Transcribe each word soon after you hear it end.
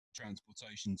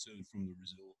transportation to and from the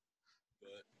resort.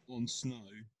 But on snow,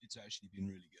 it's actually been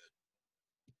really good.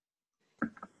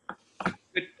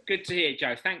 Good to hear,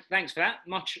 Joe. Thanks for that.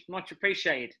 Much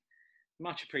appreciated.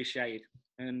 Much appreciated.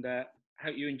 And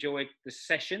hope you enjoyed the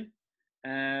session.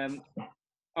 All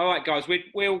right, guys,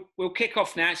 we'll kick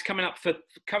off now. It's coming up for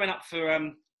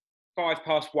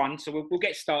 1:05, so we'll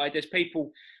get started. There's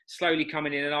people slowly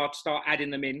coming in, and I'll start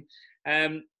adding them in.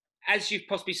 As you've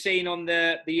possibly seen on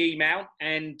the email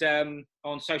and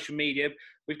on social media,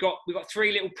 we've got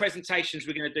 3 little presentations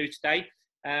we're going to do today.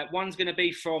 One's going to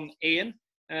be from Ian,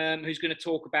 who's going to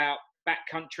talk about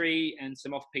backcountry and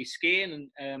some off-piste skiing,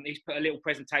 and he's put a little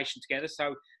presentation together.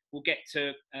 So we'll get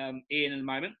to Ian in a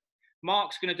moment.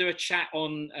 Mark's going to do a chat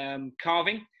on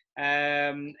carving,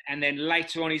 and then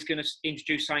later on he's going to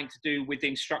introduce something to do with the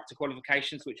instructor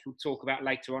qualifications, which we'll talk about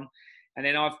later on. And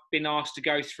then I've been asked to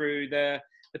go through the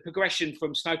progression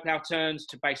from snowplow turns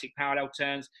to basic parallel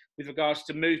turns with regards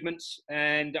to movements,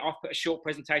 and I've put a short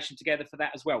presentation together for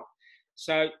that as well.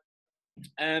 So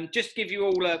just to give you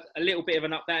all a little bit of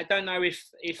an update. I don't know if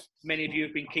many of you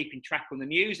have been keeping track on the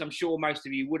news. I'm sure most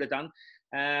of you would have done.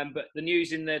 But the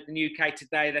news in the UK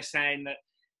today, they're saying that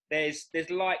there's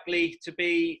likely to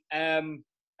be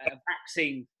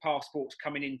vaccine passports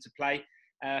coming into play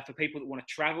for people that want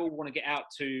to travel, want to get out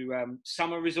to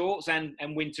summer resorts and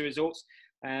winter resorts.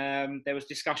 There was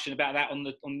discussion about that on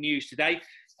the news today.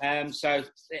 So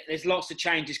there's lots of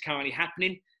changes currently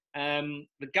happening.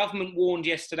 The government warned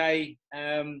yesterday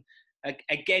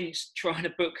against trying to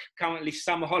book currently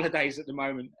summer holidays at the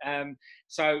moment.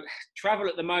 So travel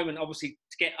at the moment, obviously,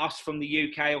 to get us from the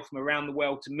UK or from around the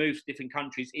world to move to different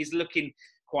countries is looking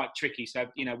quite tricky. So,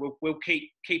 you know, we'll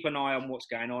keep an eye on what's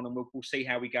going on, and we'll see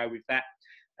how we go with that.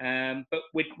 But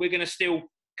we're going to still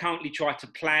currently try to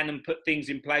plan and put things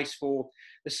in place for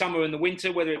the summer and the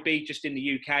winter, whether it be just in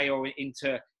the UK or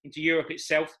into Europe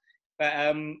itself.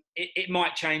 But it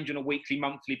might change on a weekly,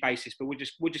 monthly basis. But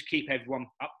we'll just keep everyone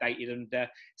updated and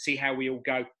see how we all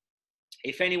go.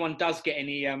 If anyone does get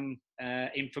any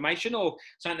information or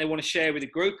something they want to share with the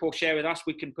group or share with us,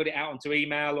 we can put it out onto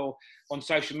email or on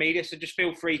social media. So just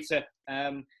feel free to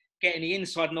get any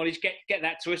inside knowledge, get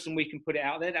that to us, and we can put it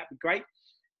out there. That'd be great.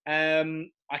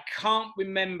 I can't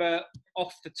remember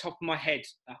off the top of my head.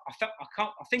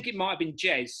 I think it might have been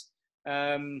Jez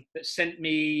that sent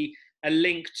me a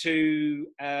link to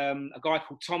a guy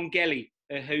called Tom Gelly,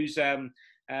 who's an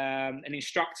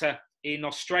instructor in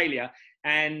Australia,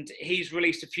 and he's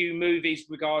released a few movies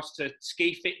with regards to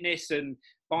ski fitness and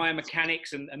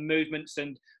biomechanics and movements.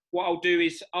 And what I'll do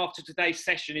is, after today's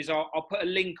session, is I'll put a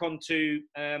link onto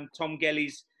Tom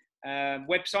Gelly's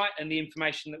website and the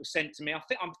information that was sent to me. I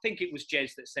think it was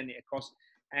Jez that sent it across.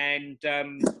 And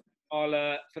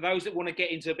I'll for those that want to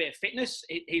get into a bit of fitness,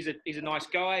 he's a nice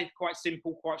guy, quite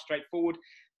simple, quite straightforward.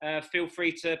 Feel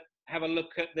free to have a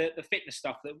look at the fitness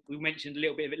stuff that we mentioned a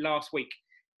little bit of it last week.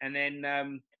 And then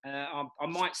I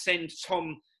might send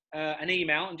Tom an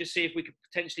email and just see if we could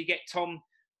potentially get Tom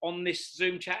on this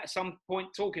Zoom chat at some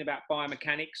point, talking about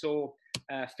biomechanics or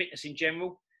fitness in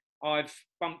general. I've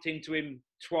bumped into him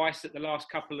twice at the last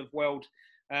couple of World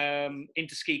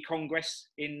Interski Congress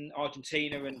in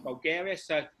Argentina and Bulgaria,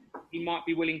 so he might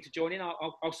be willing to join in.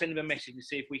 I'll send him a message and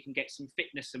see if we can get some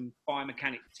fitness and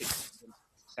biomechanics tips.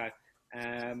 So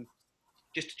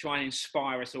just to try and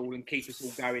inspire us all and keep us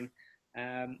all going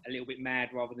a little bit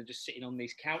mad, rather than just sitting on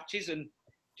these couches and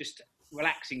just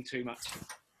relaxing too much.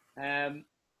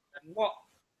 What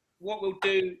we'll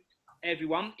do,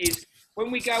 everyone, is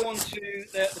when we go on to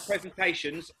the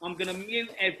presentations, I'm going to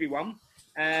mute everyone,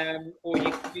 or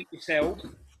you can mute yourselves.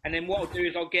 And then what I'll do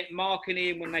is I'll get Mark and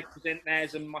Ian when they present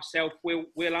theirs, and myself, we'll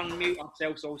unmute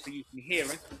ourselves so you can hear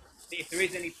us. But if there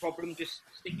is any problem, just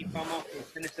stick your thumb up or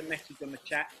send us a message on the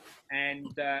chat, and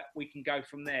we can go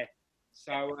from there.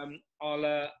 So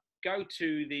I'll go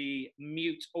to the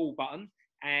mute all button,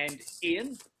 and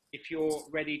Ian, if you're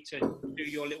ready to do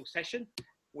your little session,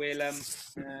 we'll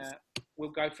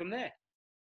go from there.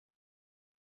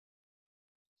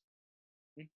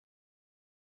 He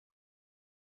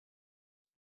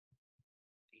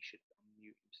should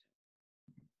unmute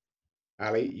himself.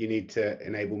 Ali, you need to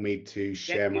enable me to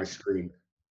share my screen.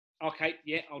 Okay,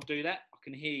 yeah, I'll do that. I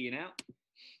can hear you now.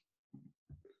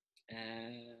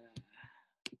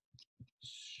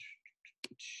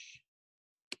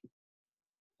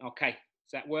 Okay,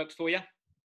 so that works for you?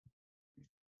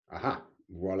 Aha,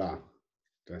 voila,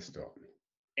 desktop.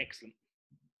 Excellent.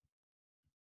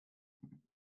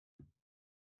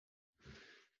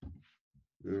 Oh,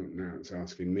 now it's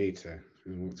asking me to,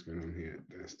 what's going on here,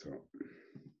 desktop.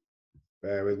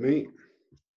 Bear with me.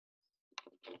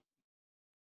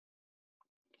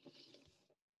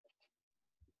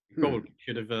 Probably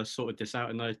should have sorted this out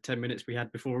in those 10 minutes we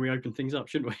had before we opened things up,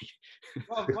 shouldn't we?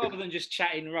 Well, rather than just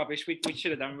chatting rubbish, we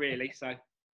should have done really. So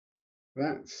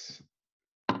That's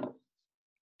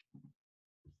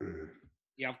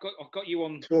yeah, I've got you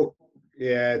on. talk.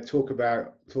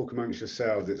 Talk amongst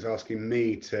yourselves. It's asking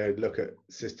me to look at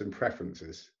system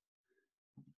preferences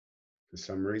for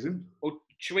some reason. Or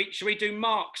should we do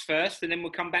Mark's first, and then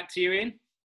we'll come back to you, Ian?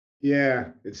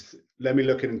 Yeah, let me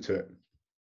look into it.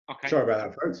 Okay. Sorry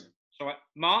about that, folks. All right,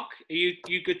 Mark, are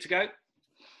you good to go?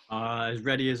 As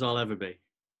ready as I'll ever be.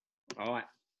 All right,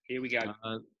 here we go.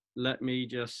 Let me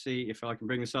just see if I can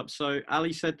bring this up. So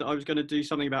Ali said that I was going to do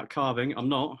something about carving. I'm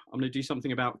not. I'm going to do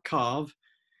something about Carv,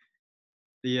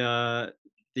 the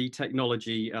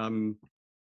technology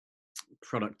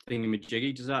product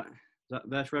thingamajiggy. Is that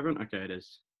there for everyone? Okay, it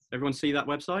is. Everyone see that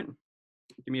website?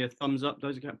 Give me a thumbs up.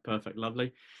 Those are perfect,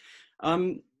 lovely.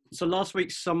 So last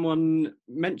week, someone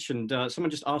mentioned, someone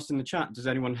just asked in the chat, does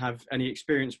anyone have any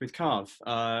experience with Carv,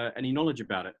 any knowledge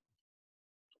about it?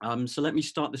 So let me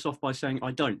start this off by saying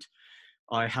I don't.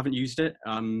 I haven't used it,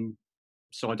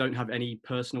 so I don't have any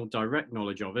personal direct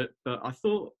knowledge of it, but I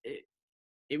thought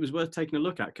it was worth taking a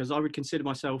look at because I would consider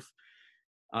myself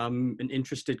an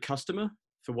interested customer,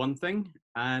 for one thing,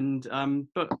 and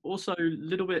but also a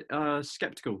little bit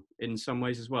skeptical in some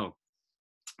ways as well.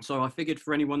 So I figured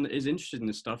for anyone that is interested in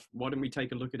this stuff, why don't we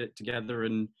take a look at it together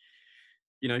and,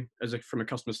 you know, from a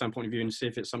customer standpoint of view, and see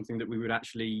if it's something that we would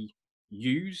actually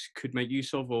use, could make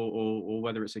use of, or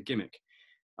whether it's a gimmick.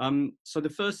 So the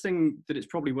first thing that it's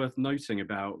probably worth noting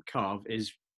about Carv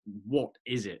is, what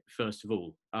is it, first of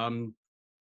all?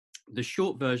 The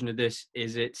short version of this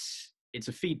is it's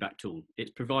a feedback tool.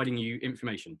 It's providing you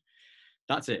information.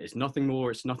 That's it. It's nothing more.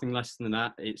 It's nothing less than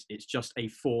that. It's just a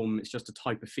form. It's just a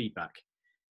type of feedback.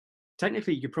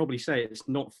 Technically, you could probably say it's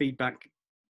not feedback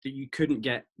that you couldn't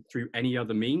get through any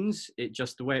other means. It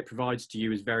just, the way it provides to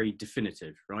you is very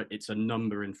definitive, right? It's a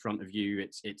number in front of you.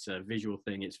 It's a visual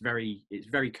thing. It's very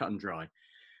cut and dry.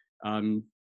 And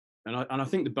I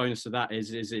think the bonus of that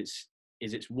is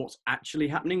it's what's actually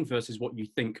happening versus what you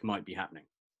think might be happening.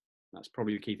 That's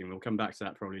probably the key thing. We'll come back to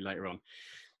that probably later on.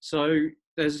 So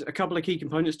there's a couple of key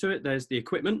components to it. There's the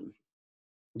equipment.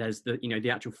 There's the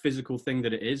actual physical thing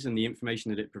that it is and the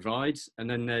information that it provides. And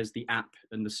then there's the app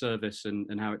and the service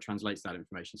and how it translates that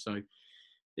information. So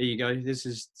there you go. This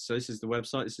is the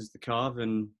website. This is the Carv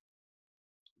and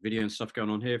video and stuff going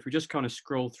on here. If we just kind of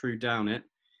scroll through down it,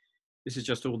 this is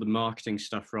just all the marketing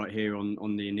stuff right here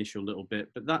on the initial little bit.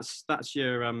 But that's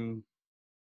your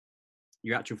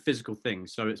actual physical thing.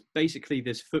 So it's basically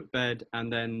this footbed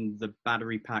and then the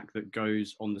battery pack that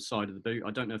goes on the side of the boot. I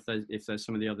don't know if there's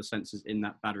some of the other sensors in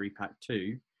that battery pack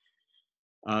too,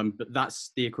 but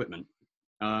that's the equipment.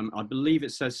 I believe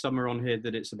it says somewhere on here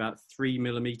that it's about 3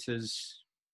 millimeters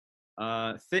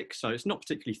thick. So it's not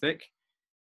particularly thick,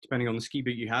 depending on the ski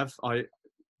boot you have.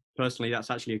 Personally, that's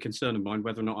actually a concern of mine,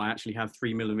 whether or not I actually have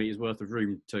 3 millimeters worth of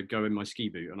room to go in my ski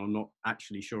boot. And I'm not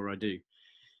actually sure I do.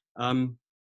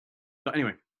 But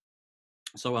anyway,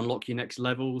 so unlock your next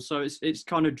level. So it's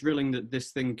kind of drilling that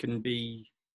this thing can be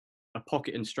a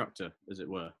pocket instructor, as it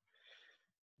were.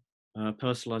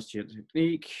 Personalized to your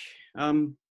technique.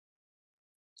 So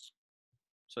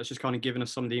it's just kind of giving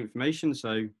us some of the information.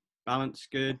 So balance,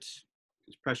 good.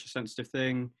 It's pressure sensitive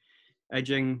thing.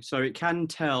 Edging. So it can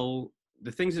tell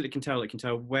the things that it can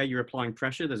tell where you're applying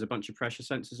pressure. There's a bunch of pressure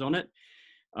sensors on it.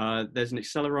 There's an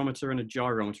accelerometer and a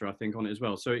gyrometer, I think, on it as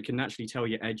well. So it can actually tell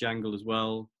your edge angle as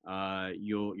well,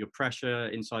 your pressure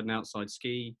inside and outside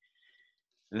ski.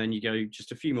 And then you go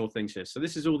just a few more things here. So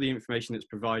this is all the information that's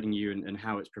providing you and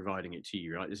how it's providing it to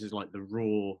you, right? This is like the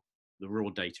raw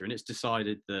data. And it's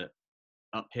decided that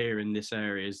up here in this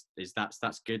area is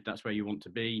that's good. That's where you want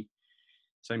to be.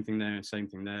 Same thing there and same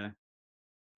thing there.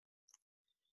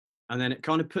 And then it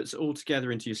kind of puts it all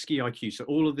together into your ski IQ. So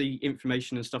all of the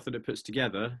information and stuff that it puts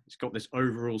together, it's got this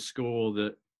overall score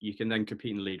that you can then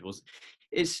compete in the lead.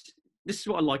 This is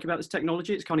what I like about this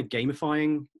technology. It's kind of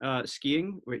gamifying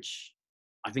skiing, which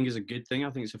I think is a good thing. I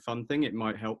think it's a fun thing. It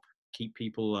might help keep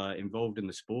people involved in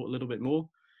the sport a little bit more.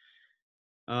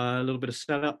 A little bit of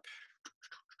setup.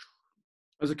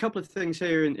 There's a couple of things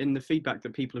here in the feedback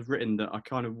that people have written that I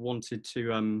kind of wanted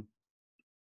to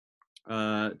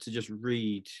just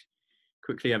read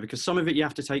quickly over, because some of it you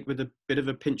have to take with a bit of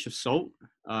a pinch of salt,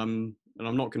 and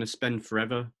I'm not going to spend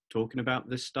forever talking about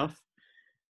this stuff.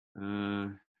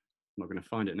 I'm not going to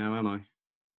find it now, am I?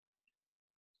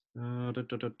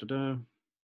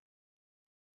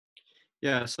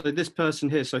 Yeah, so this person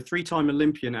here, so 3-time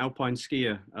Olympian alpine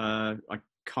skier. I'm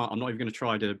not even going to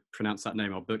try to pronounce that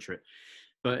name, I'll butcher it.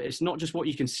 But it's not just what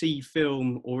you can see,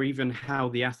 film, or even how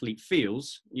the athlete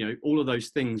feels, you know, all of those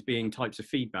things being types of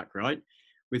feedback, right?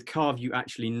 With Carv, you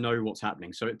actually know what's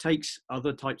happening. So it takes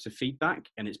other types of feedback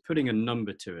and it's putting a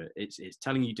number to it. It's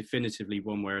telling you definitively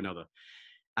one way or another.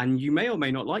 And you may or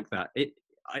may not like that.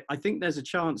 I think there's a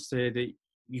chance there that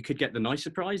you could get the nice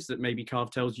surprise that maybe Carv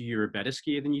tells you you're a better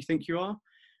skier than you think you are.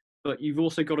 But you've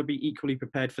also got to be equally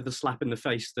prepared for the slap in the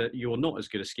face that you're not as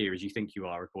good a skier as you think you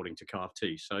are, according to Carv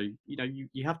too. So, you know,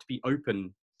 you have to be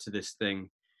open to this thing,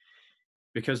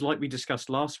 because like we discussed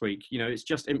last week, you know, it's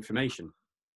just information.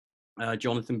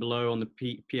 Jonathan below on the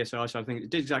PSI side, I think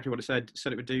it did exactly what it said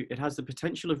it would do. It has the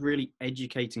potential of really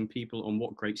educating people on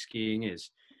what great skiing is.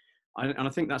 And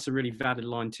I think that's a really valid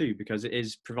line too, because it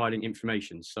is providing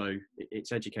information. So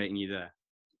it's educating you there.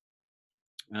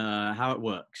 How it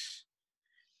works.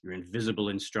 Your invisible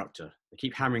instructor. They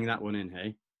keep hammering that one in,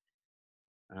 hey?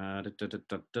 So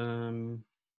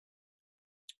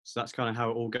that's kind of how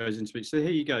it all goes into it. So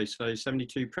here you go. So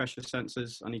 72 pressure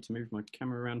sensors. I need to move my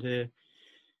camera around here.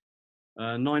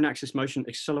 9-axis motion,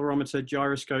 accelerometer,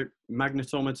 gyroscope,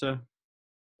 magnetometer.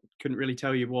 Couldn't really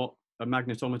tell you what a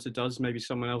magnetometer does. Maybe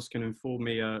someone else can inform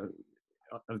me of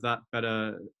that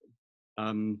better.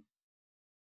 But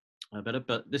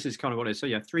this is kind of what it is. So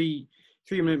yeah, 3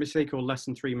 millimeters thick or less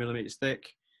than 3 millimeters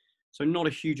thick. So not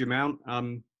a huge amount.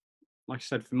 Like I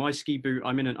said, for my ski boot,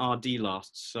 I'm in an RD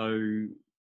last. So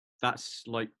that's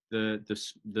like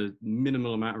the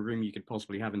minimal amount of room you could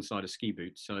possibly have inside a ski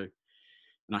boot. So,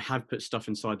 and I have put stuff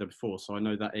inside there before. So I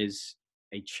know that is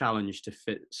a challenge to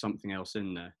fit something else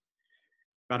in there.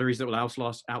 Batteries that will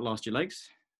outlast your legs.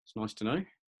 It's nice to know.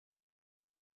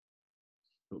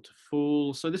 Built to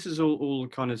full. So this is all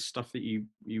kind of stuff that you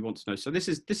want to know. So this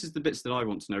is the bits that I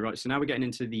want to know, right? So now we're getting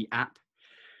into the app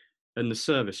and the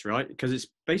service, right? Because it's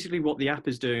basically what the app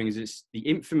is doing is it's the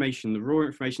information, the raw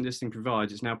information this thing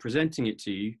provides, it's now presenting it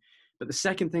to you. But the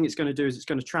second thing it's going to do is it's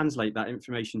going to translate that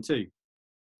information too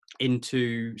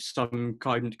into some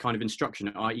kind of instruction,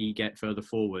 i.e. get further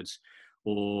forwards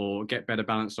or get better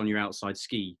balanced on your outside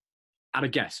ski. At a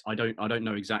guess, I don't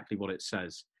know exactly what it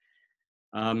says.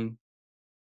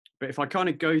 But if I kind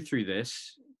of go through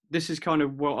this is kind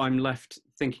of what I'm left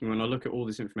thinking when I look at all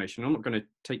this information. I'm not going to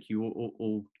take you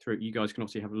all through it. You guys can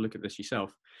obviously have a look at this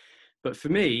yourself. But for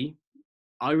me,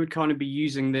 I would kind of be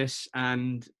using this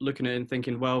and looking at it and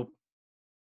thinking, well,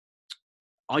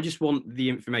 I just want the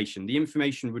information. The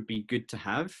information would be good to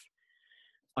have.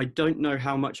 I don't know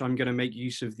how much I'm going to make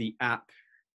use of the app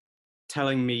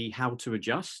telling me how to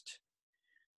adjust.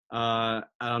 And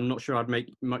I'm not sure I'd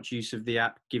make much use of the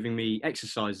app giving me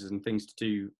exercises and things to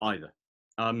do either.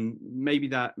 Maybe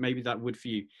that would for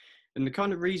you. And the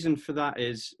kind of reason for that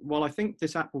is, while I think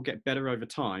this app will get better over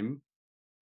time,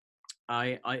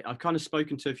 I've kind of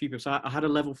spoken to a few people. So I had a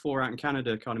level 4 out in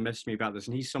Canada kind of message me about this,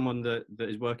 and he's someone that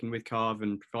is working with Carv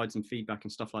and provides some feedback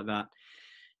and stuff like that.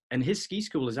 And his ski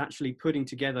school is actually putting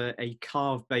together a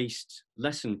Carv-based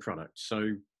lesson product.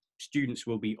 So students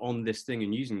will be on this thing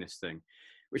and using this thing,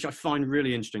 which I find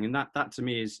really interesting. And that to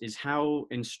me is how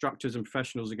instructors and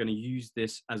professionals are going to use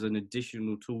this as an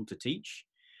additional tool to teach.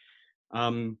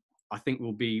 I think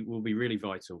will be really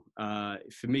vital.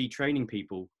 For me, training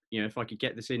people, you know, if I could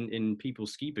get this in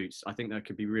people's ski boots, I think that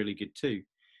could be really good too.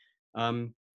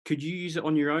 Could you use it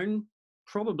on your own?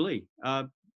 Probably.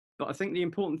 But I think the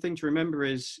important thing to remember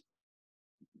is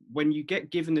when you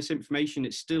get given this information,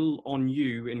 it's still on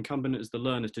you, incumbent as the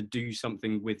learner, to do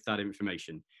something with that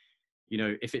information. You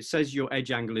know, if it says your edge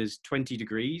angle is 20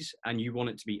 degrees and you want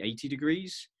it to be 80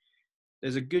 degrees,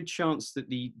 there's a good chance that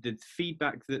the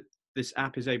feedback that this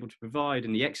app is able to provide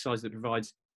and the exercise that it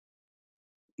provides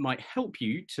might help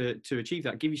you to achieve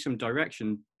that, give you some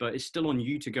direction, but it's still on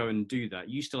you to go and do that.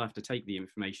 You still have to take the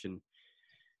information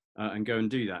and go and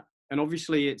do that. And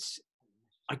obviously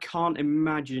I can't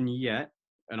imagine yet,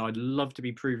 and I'd love to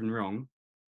be proven wrong,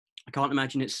 I can't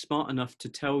imagine it's smart enough to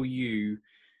tell you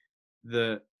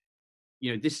that,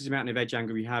 you know, this is the amount of edge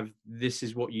angle you have, this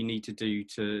is what you need to do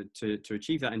to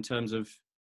achieve that, in terms of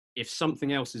if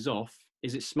something else is off,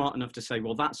 is it smart enough to say,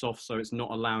 well, that's off, so it's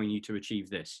not allowing you to achieve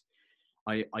this?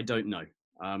 I don't know.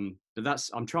 But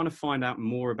I'm trying to find out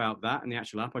more about that in the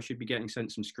actual app. I should be getting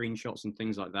sent some screenshots and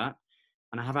things like that.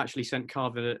 And I have actually sent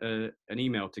Carv an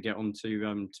email to get on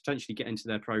to potentially get into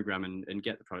their program and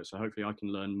get the product. So hopefully I can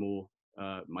learn more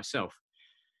myself.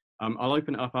 I'll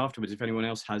open it up afterwards if anyone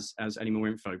else has any more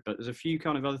info. But there's a few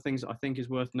kind of other things that I think is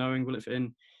worth knowing. Will it fit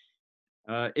in?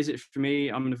 Is it for me?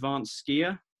 I'm an advanced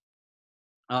skier.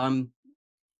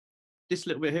 This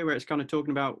little bit here where it's kind of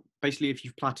talking about basically if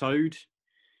you've plateaued,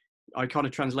 I kind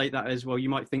of translate that as, well, you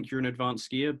might think you're an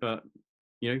advanced skier, but,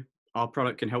 you know, our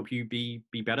product can help you be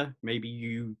better. Maybe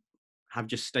you have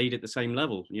just stayed at the same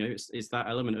level. You know, it's that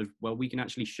element of, well, we can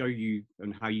actually show you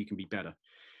and how you can be better.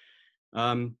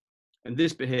 And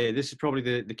this bit here, this is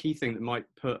probably the key thing that might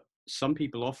put some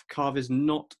people off. Carv is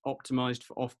not optimized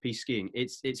for off-piste skiing.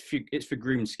 It's for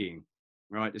groomed skiing,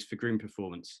 right? It's for groomed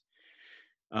performance.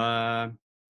 Well,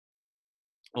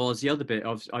 there's the other bit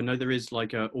of, I know there is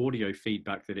like a audio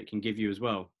feedback that it can give you as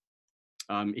well.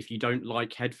 If you don't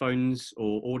like headphones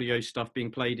or audio stuff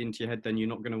being played into your head, then you're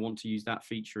not going to want to use that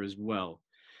feature as well.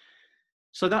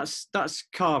 So that's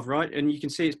Carv, right? And you can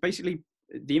see it's basically,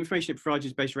 the information it provides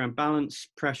is based around balance,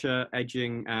 pressure,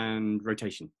 edging, and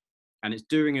rotation. And it's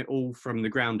doing it all from the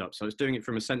ground up. So it's doing it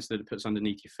from a sensor that it puts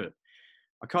underneath your foot.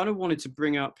 I kind of wanted to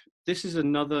bring up, this is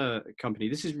another company.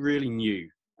 This is really new.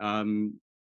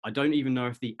 I don't even know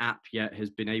if the app yet has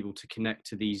been able to connect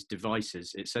to these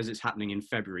devices. It says it's happening in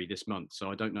February this month,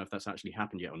 so I don't know if that's actually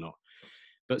happened yet or not.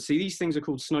 But see, these things are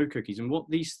called snow cookies, and what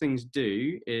these things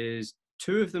do is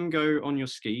 2 of them go on your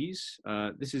skis.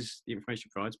 This is the information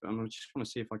it provides, but I just want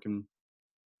to see if I can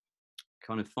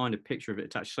kind of find a picture of it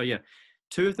attached. So yeah,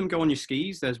 2 of them go on your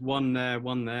skis. There's one there,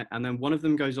 and then one of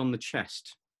them goes on the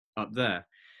chest up there.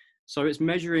 So it's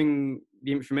measuring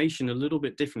the information a little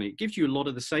bit differently. It gives you a lot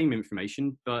of the same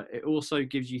information, but it also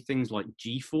gives you things like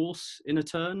G-force in a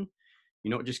turn.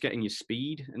 You're not just getting your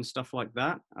speed and stuff like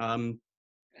that.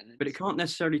 But it can't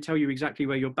necessarily tell you exactly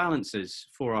where your balance is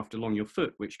fore, after, long your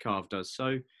foot, which Carv does.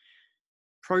 So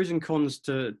pros and cons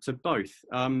to both.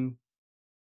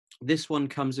 This one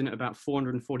comes in at about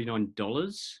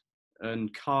 $449,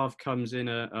 and Carv comes in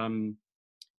at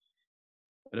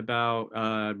about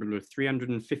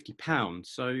 £350.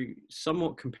 So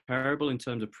somewhat comparable in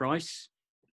terms of price.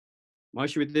 My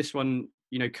issue with this one,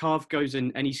 you know, Carv goes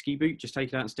in any ski boot. Just take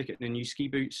it out and stick it in a new ski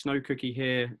boot. Snow cookie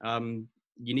here,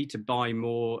 you need to buy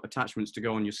more attachments to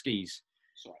go on your skis.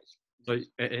 So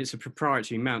it's a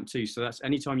proprietary mount too. So that's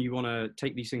anytime you want to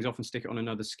take these things off and stick it on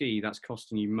another ski, that's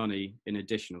costing you money in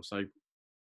additional. So,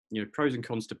 you know, pros and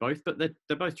cons to both, but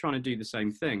they're both trying to do the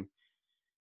same thing.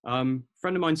 Friend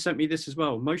of mine sent me this as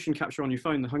well. Motion capture on your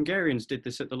phone. The Hungarians did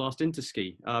this at the last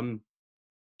Interski. And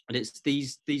it's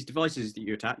these devices that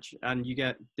you attach, and you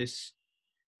get this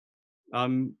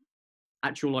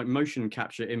actual like motion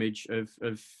capture image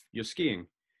of your skiing.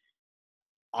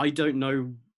 I don't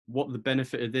know what the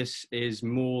benefit of this is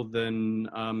more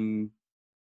than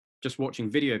just watching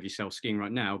video of yourself skiing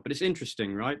right now, but it's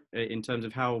interesting, right? In terms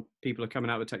of how people are coming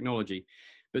out with technology.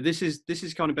 But this is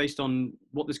kind of based on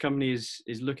what this company is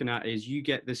looking at is you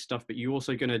get this stuff, but you're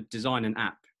also going to design an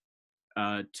app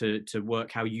to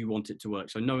work how you want it to work.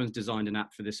 So no one's designed an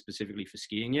app for this specifically for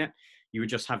skiing yet. You would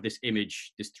just have this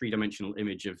image, this 3-dimensional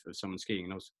image of someone skiing.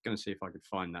 And I was going to see if I could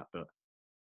find that, but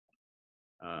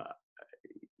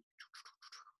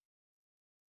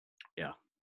yeah.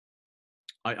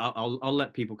 I'll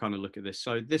let people kind of look at this.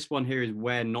 So this one here is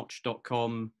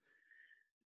wearnotch.com.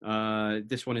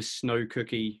 This one is Snow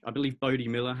Cookie. I believe Bodie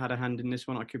Miller had a hand in this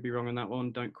one. I could be wrong on that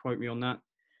one. Don't quote me on that.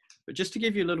 But just to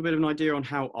give you a little bit of an idea on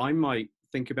how I might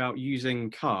think about using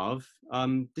Carv,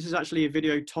 this is actually a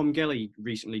video Tom Gelly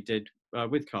recently did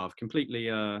with Carv, completely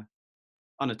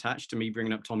unattached to me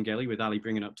bringing up Tom Gelly, with Ali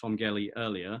bringing up Tom Gelly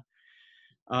earlier.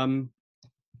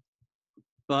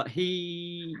 But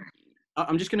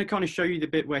I'm just going to kind of show you the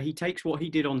bit where he takes what he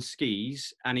did on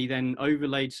skis and he then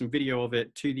overlaid some video of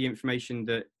it to the information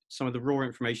that, some of the raw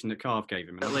information that Carv gave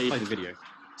him. And I'll play the video.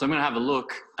 So I'm going to have a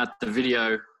look at the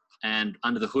video and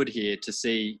under the hood here to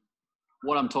see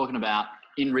what I'm talking about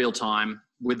in real time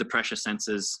with the pressure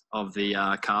sensors of the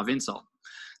Carv insole.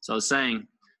 So I was saying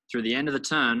through the end of the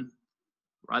turn,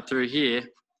 right through here,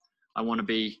 I want to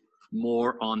be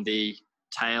more on the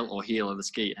tail or heel of the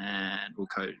ski, and we'll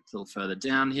go a little further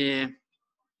down here.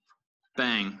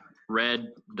 Bang,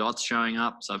 red dots showing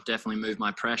up. So I've definitely moved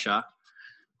my pressure.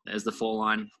 There's the fall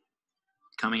line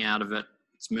coming out of it.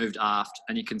 It's moved aft,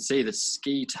 and you can see the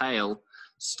ski tail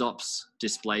stops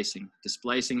displacing.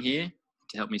 Displacing here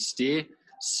to help me steer,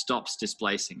 stops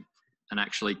displacing and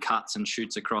actually cuts and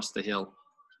shoots across the hill.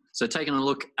 So taking a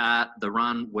look at the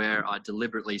run where I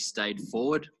deliberately stayed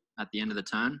forward at the end of the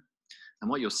turn, and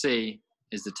what you'll see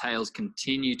is the tails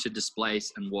continue to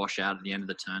displace and wash out at the end of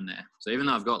the turn there. So even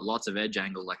though I've got lots of edge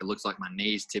angle, like it looks like my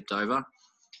knees tipped over,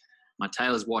 my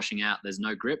tail is washing out, there's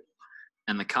no grip,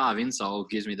 and the Carv insole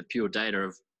gives me the pure data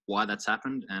of why that's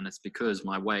happened, and it's because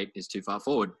my weight is too far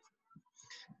forward.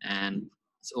 And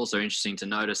it's also interesting to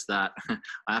notice that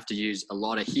I have to use a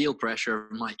lot of heel pressure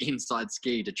of my inside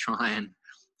ski to try and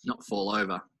not fall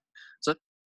over. So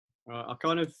I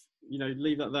kind of, you know,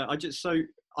 leave that there.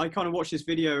 I kind of watched this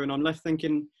video and I'm left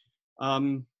thinking,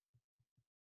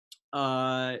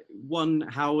 One,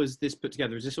 how is this put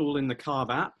together? Is this all in the Carv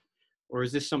app, or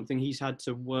is this something he's had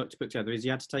to work to put together? Is he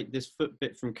had to take this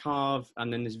Fitbit from Carv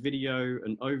and then this video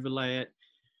and overlay it?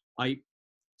 I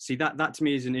see that to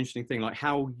me is an interesting thing. Like,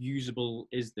 how usable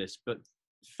is this? But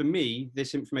for me,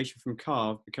 this information from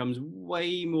Carv becomes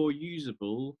way more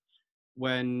usable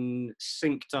when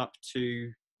synced up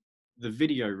to the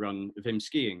video run of him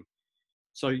skiing.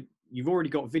 So you've already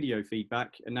got video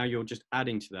feedback, and now you're just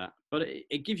adding to that. But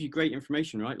it gives you great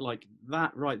information, right? Like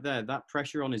that right there, that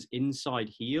pressure on his inside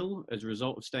heel as a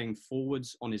result of staying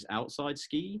forwards on his outside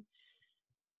ski.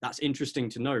 That's interesting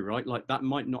to know, right? Like that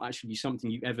might not actually be something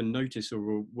you ever noticed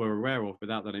or were aware of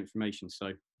without that information.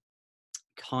 So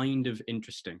kind of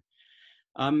interesting.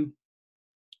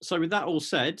 So with that all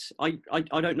said, I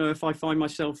don't know if I find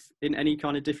myself in any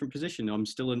kind of different position. I'm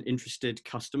still an interested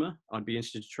customer. I'd be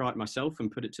interested to try it myself and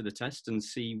put it to the test and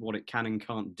see what it can and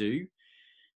can't do.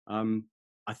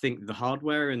 I think the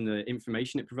hardware and the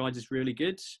information it provides is really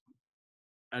good.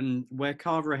 And where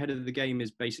Carv are ahead of the game is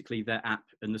basically their app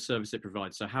and the service it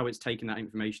provides. So how it's taking that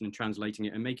information and translating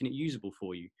it and making it usable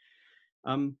for you.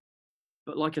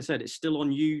 But like I said, it's still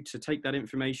on you to take that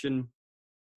information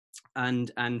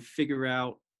and figure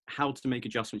out how to make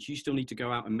adjustments. You still need to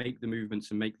go out and make the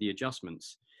movements and make the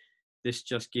adjustments. This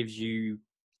just gives you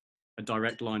a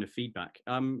direct line of feedback.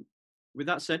 With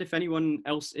that said, if anyone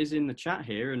else is in the chat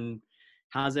here and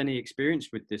has any experience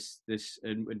with this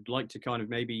and would like to kind of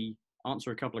maybe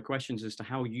answer a couple of questions as to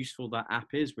how useful that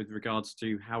app is with regards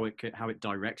to how it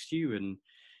directs you and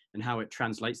how it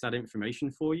translates that information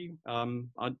for you,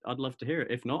 I'd love to hear it.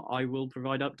 If not, I will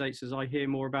provide updates as I hear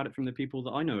more about it from the people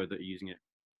that I know that are using it.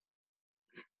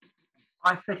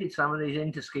 I fitted some of these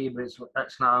into ski boots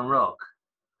at Snow and Rock,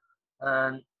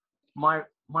 and my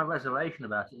reservation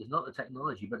about it is not the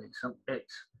technology, but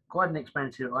it's quite an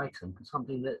expensive item for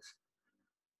something that's,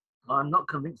 I'm not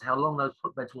convinced how long those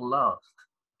footbeds will last.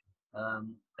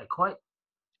 They're quite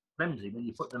flimsy when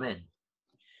you put them in.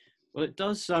 Well, it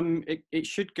does. It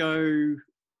should go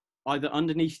either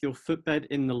underneath your footbed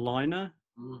in the liner.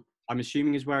 I'm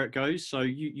assuming is where it goes. So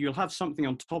you'll have something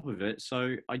on top of it.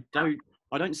 So I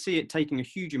don't see it taking a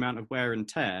huge amount of wear and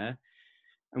tear.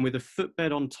 And with a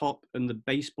footbed on top and the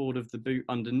baseboard of the boot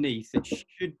underneath, it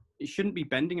shouldn't be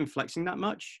bending and flexing that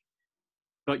much.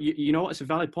 But you know what? It's a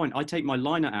valid point. I take my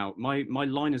liner out. My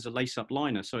liner's a lace-up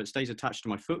liner, so it stays attached to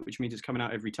my foot, which means it's coming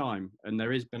out every time. And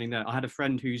there is bending there. I had a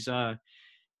friend whose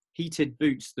heated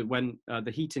boots that went,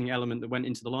 the heating element that went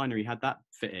into the liner, he had that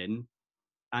fit in,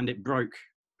 and it broke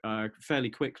fairly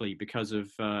quickly because of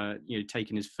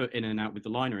taking his foot in and out with the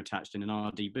liner attached in an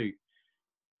RD boot.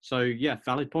 So yeah,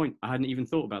 valid point. I hadn't even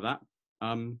thought about that.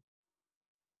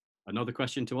 Another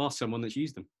question to ask someone that's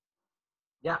used them.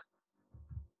 Yeah.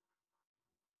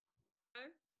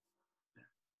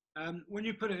 When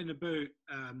you put it in the boot,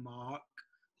 Mark,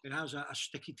 it has a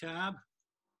sticky tab,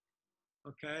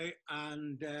 okay,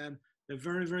 and they're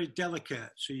very, very delicate,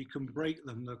 so you can break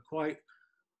them.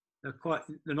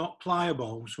 They're not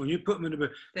pliable. So when you put them in the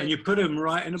boot, and you put them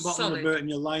right in the bottom of the boot, and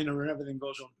your liner and everything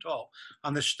goes on top,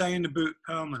 and they stay in the boot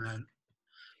permanent.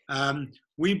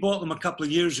 We bought them a couple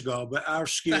of years ago, but our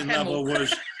skiing level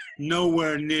was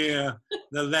nowhere near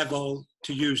the level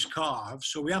to use Carv,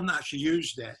 so we haven't actually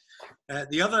used it.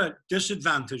 The other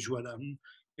disadvantage with them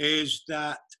is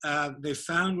that they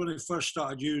found when they first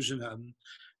started using them,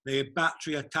 the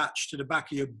battery attached to the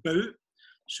back of your boot.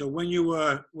 So when you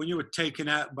were taken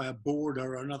out by a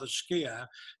boarder or another skier,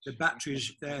 the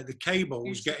batteries, the cable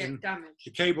was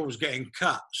getting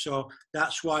cut. So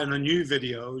that's why in the new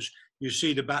videos you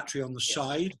see the battery on the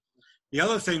side. The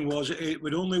other thing was it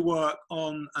would only work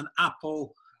on an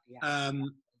Apple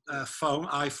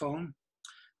iPhone.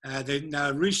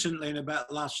 Now recently, in about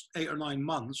the last 8 or 9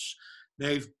 months,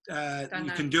 you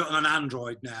can do it on an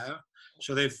Android now.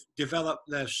 So they've developed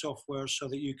their software so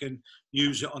that you can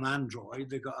use it on Android.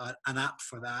 They've got an app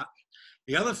for that.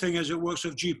 The other thing is it works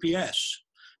with GPS.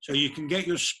 So you can get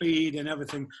your speed and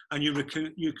everything, and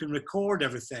you can record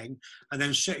everything and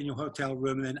then sit in your hotel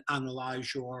room and then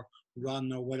analyze your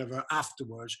run or whatever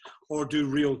afterwards, or do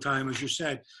real time, as you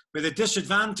said. But the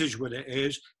disadvantage with it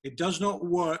is it does not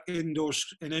work in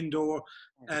indoor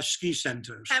ski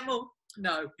centers.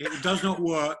 No. It does not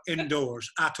work indoors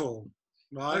at all.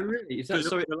 Right? Oh, really? Is that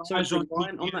so it's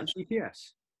reliant on that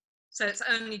GPS? So it's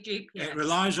only GPS. It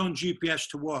relies on GPS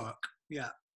to work.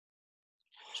 Yeah.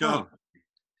 So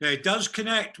it does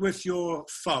connect with your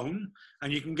phone,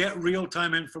 and you can get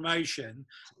real-time information,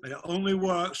 but it only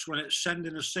works when it's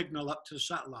sending a signal up to the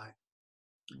satellite.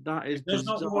 That is. It does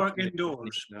not work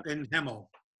indoors in Hemel.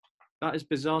 That is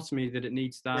bizarre to me that it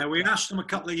needs that. Yeah, we asked them a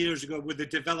couple of years ago would they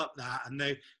develop that, and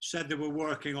they said they were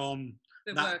working on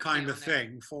that kind of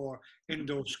thing for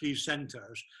indoor ski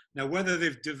centres. Now, whether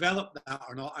they've developed that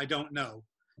or not, I don't know.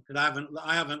 Because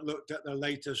I haven't looked at the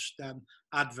latest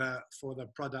advert for the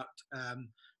product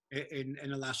in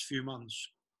the last few months.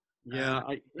 Yeah,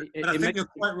 but I think you're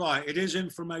quite right. It is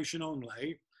information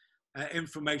only,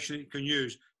 information that you can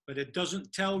use, but it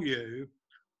doesn't tell you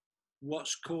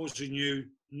what's causing you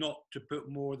not to put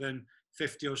more than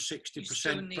 50 or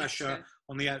 60% pressure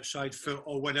on the outside foot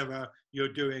or whatever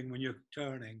you're doing when you're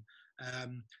turning.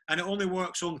 And it only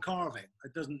works on carving.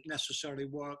 It doesn't necessarily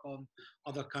work on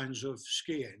other kinds of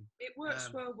skiing. It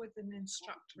works well with an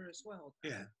instructor as well.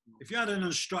 Yeah. If you had an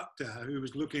instructor who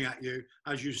was looking at you,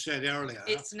 as you said earlier,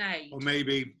 it's an aid. or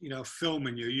maybe, you know,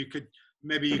 filming you, you could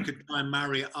try and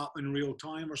marry it up in real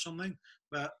time or something.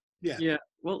 But yeah. Yeah.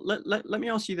 Well, let me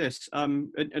ask you this, and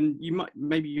you might,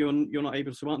 maybe you're not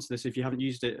able to answer this if you haven't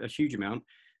used it a huge amount.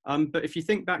 But if you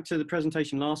think back to the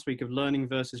presentation last week of learning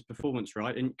versus performance,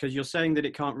 right? And because you're saying that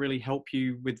it can't really help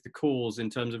you with the cause in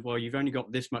terms of, well, you've only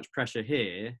got this much pressure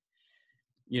here.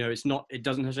 You know, it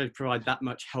doesn't necessarily provide that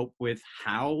much help with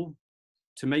how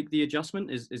to make the adjustment.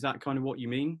 Is that kind of what you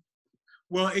mean?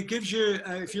 Well, it gives you,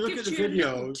 if you look at the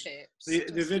videos, the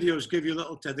videos give you a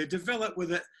little tip. They develop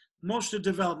with it. Most of the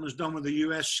development was done with the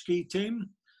US ski team.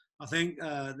 I think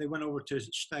they went over to the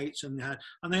States and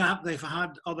they've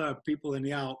had other people in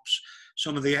the Alps,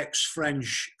 some of the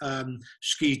ex-French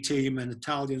ski team and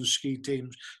Italian ski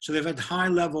teams. So they've had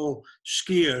high-level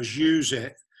skiers use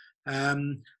it.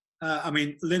 I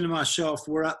mean, Lynn and myself,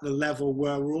 we're at the level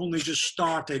where we're only just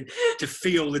starting to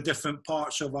feel the different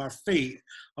parts of our feet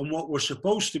and what we're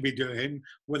supposed to be doing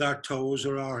with our toes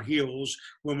or our heels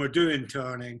when we're doing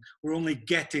turning. We're only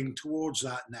getting towards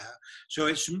that now.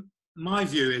 So my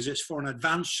view is it's for an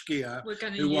advanced skier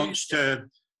who wants to,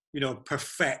 you know,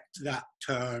 perfect that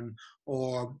turn,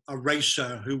 or a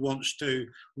racer who wants to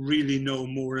really know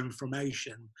more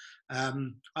information. I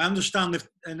understand that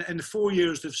in the 4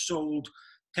 years they've sold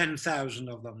 10,000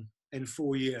 of them in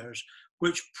 4 years,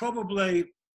 which probably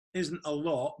isn't a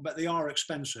lot, but they are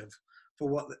expensive for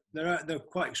what they're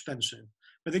quite expensive.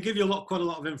 But they give you quite a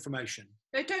lot of information.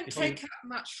 They don't take up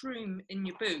much room in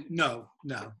your boot. No.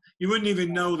 You wouldn't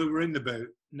even know they were in the boot.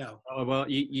 No. Oh, well,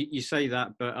 you say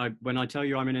that, but when I tell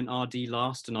you I'm in an RD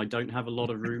last and I don't have a lot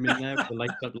of room in there with the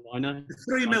lace up liner.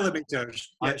 3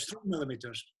 millimeters. Yes, 3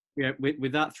 millimeters. Yeah,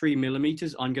 with that 3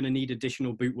 millimeters, I'm going to need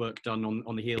additional boot work done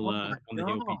on the heel heel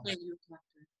piece.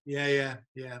 Yeah.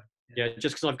 Yeah,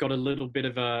 just because I've got a little bit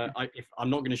of I'm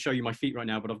not going to show you my feet right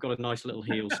now, but I've got a nice little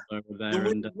heel over there.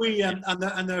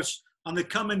 And they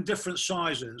come in different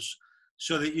sizes,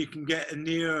 so that you can get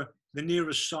the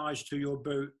nearest size to your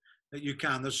boot that you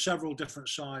can. There's several different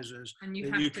sizes. And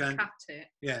you have to cut it.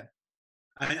 Yeah,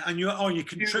 and you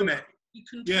can trim it. You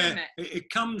can trim it. It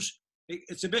comes.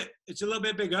 It's a little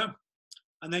bit bigger,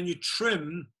 and then you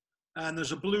trim, and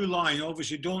there's a blue line.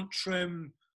 Obviously, you don't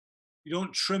trim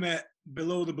it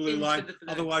below the blue line,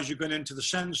 otherwise you're going into the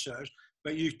sensors.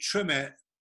 But you trim it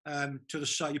to the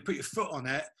side. You put your foot on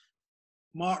it,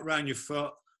 mark around your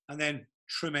foot, and then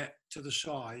trim it to the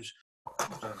size.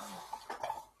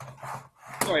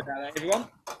 Sorry about that, everyone.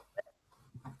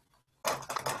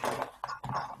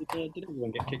 Did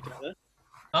everyone get kicked out there?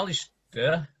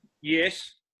 Alistair?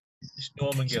 Yes. It's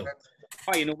Norman Gill.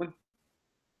 Hi, Norman.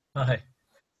 Hi.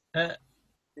 Going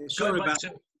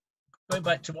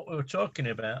back to what we were talking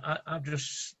about, I've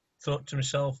just thought to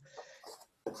myself,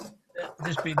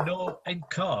 there's been in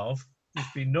Carv,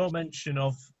 there's been no mention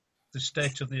of the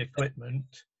state of the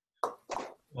equipment,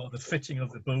 or the fitting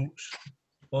of the boots,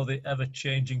 or the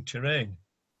ever-changing terrain.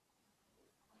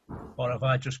 Or have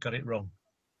I just got it wrong?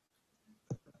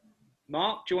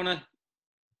 Mark, do you want to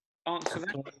answer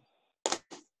that?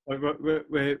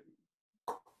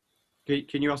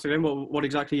 Can you ask again? What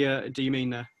exactly do you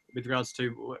mean there with regards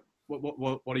to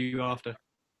what are you after?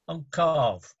 On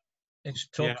Carv, it's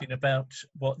talking about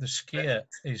what the skier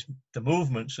is, the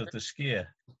movements of the skier.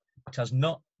 It has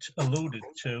not alluded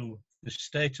to the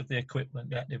state of the equipment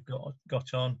that they've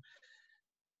got on,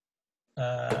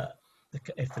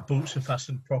 if the boots are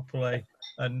fastened properly,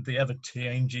 and the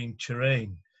ever-changing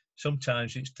terrain.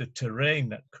 Sometimes it's the terrain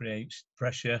that creates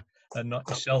pressure and not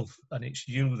yourself, and it's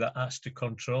you that has to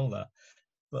control that.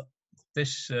 But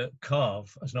this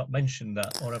Carv has not mentioned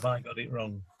that, or have I got it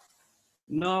wrong?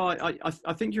 No, I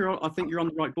think you're on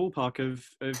the right ballpark of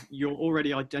you're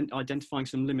already identifying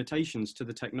some limitations to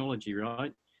the technology,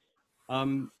 right?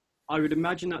 I would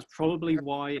imagine that's probably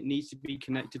why it needs to be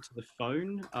connected to the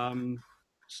phone.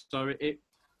 So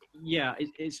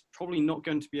it's probably not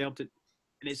going to be able to.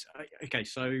 it's okay.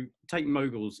 So take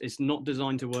moguls. It's not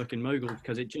designed to work in moguls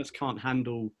because it just can't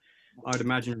handle, I would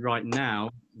imagine right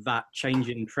now, that change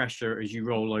in pressure as you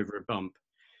roll over a bump.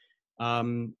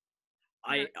 I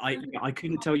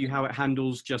couldn't tell you how it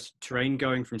handles just terrain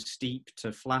going from steep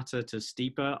to flatter to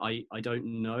steeper. I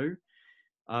don't know.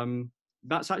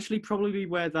 That's actually probably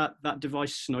where that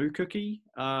device Snow Cookie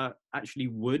actually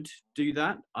would do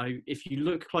that. If you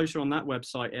look closer on that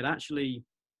website, it actually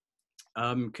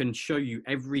can show you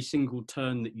every single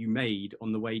turn that you made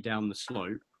on the way down the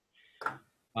slope.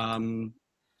 I mean,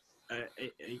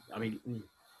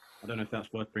 I don't know if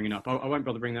that's worth bringing up. I won't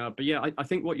bother bringing that up. But yeah, I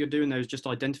think what you're doing there is just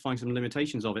identifying some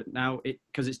limitations of it. Now,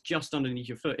 because it's just underneath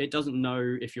your foot, it doesn't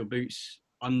know if your boot's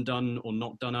undone or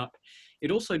not done up. It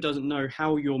also doesn't know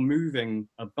how you're moving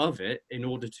above it in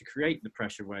order to create the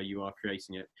pressure where you are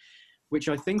creating it, which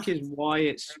I think is why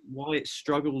it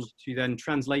struggles to then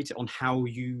translate it on how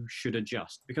you should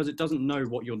adjust, because it doesn't know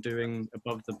what you're doing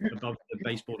above the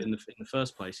baseboard in the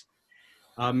first place.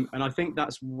 And I think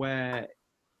that's where,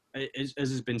 as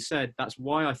has been said, that's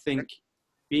why I think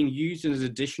being used as an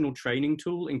additional training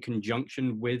tool in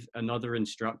conjunction with another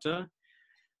instructor,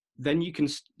 then you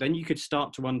could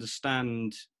start to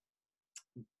understand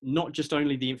not just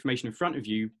only the information in front of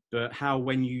you, but how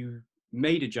when you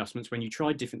made adjustments, when you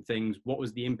tried different things, what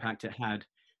was the impact it had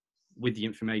with the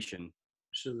information.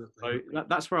 Absolutely. So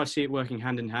that's where I see it working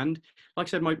hand in hand. Like I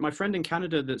said, my friend in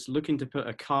Canada that's looking to put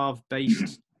a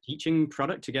Carv-based teaching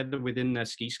product together within their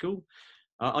ski school,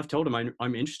 I've told him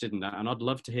I'm interested in that, and I'd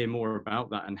love to hear more about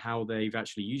that and how they've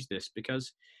actually used this,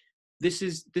 because this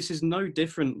is no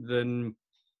different than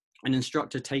an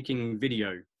instructor taking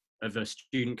video of a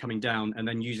student coming down and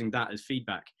then using that as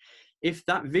feedback. If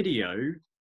that video,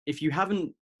 if you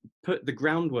haven't put the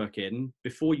groundwork in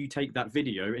before you take that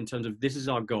video in terms of this is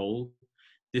our goal,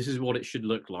 this is what it should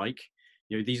look like,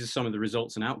 you know, these are some of the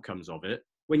results and outcomes of it,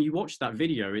 when you watch that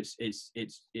video, it's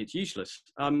useless.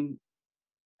 And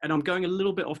I'm going a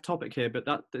little bit off topic here, but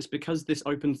that's because this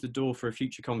opens the door for a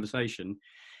future conversation.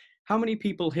 How many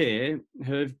people here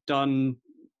have done,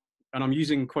 and I'm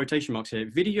using quotation marks here,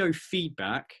 video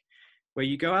feedback, where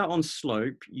you go out on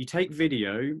slope, you take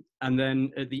video, and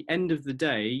then at the end of the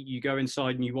day, you go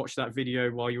inside and you watch that video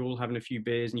while you're all having a few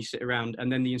beers and you sit around, and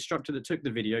then the instructor that took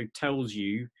the video tells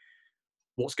you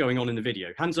what's going on in the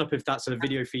video. Hands up if that's a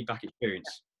video feedback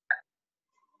experience.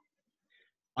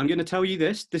 I'm going to tell you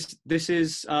this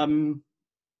is a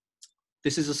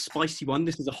spicy one.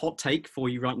 This is a hot take for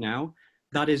you right now.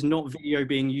 That is not video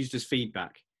being used as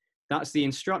feedback. That's the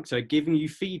instructor giving you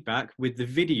feedback with the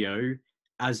video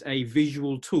as a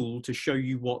visual tool to show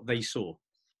you what they saw.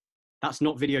 That's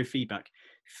not video feedback.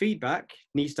 Feedback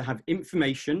needs to have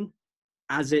information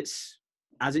as it's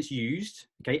used,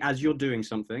 okay, as you're doing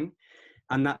something.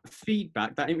 And that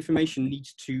feedback, that information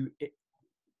needs to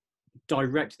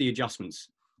direct the adjustments.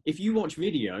 If you watch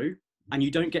video and you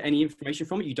don't get any information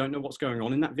from it, you don't know what's going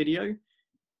on in that video,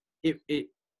 it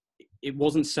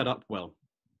wasn't set up well.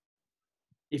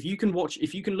 If you can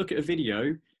look at a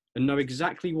video and know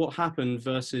exactly what happened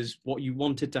versus what you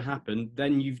wanted to happen,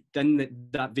 then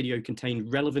that video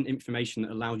contained relevant information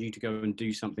that allowed you to go and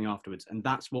do something afterwards. And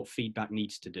that's what feedback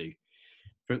needs to do.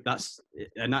 I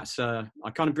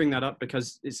kind of bring that up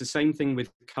because it's the same thing with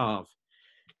Carv.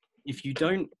 If you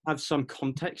don't have some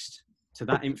context to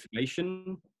that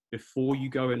information before you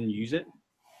go and use it,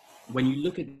 when you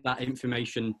look at that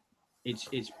information, it's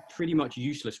pretty much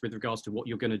useless with regards to what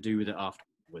you're going to do with it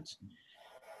afterwards.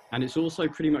 And it's also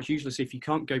pretty much useless if you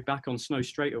can't go back on snow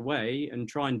straight away and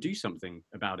try and do something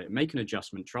about it, make an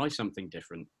adjustment, try something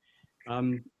different.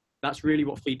 That's really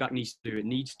what feedback needs to do. It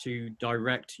needs to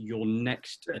direct your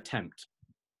next attempt.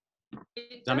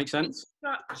 Does that make sense?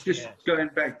 Just going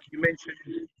back, you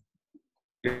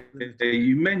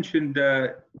mentioned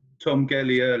Tom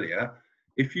Gelly earlier.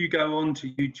 If you go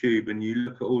onto YouTube and you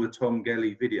look at all the Tom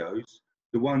Gelly videos,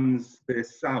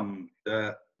 there's some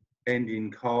that end in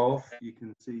Carv. You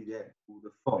can see there all the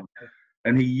font,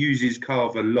 and he uses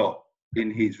Carv a lot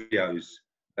in his videos.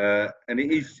 And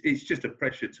it's just a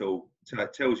pressure tool. So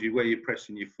it tells you where you're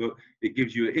pressing your foot. It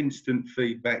gives you instant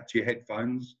feedback to your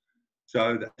headphones,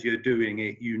 so that as you're doing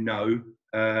it, you know.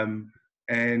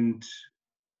 And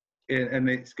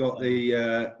it's got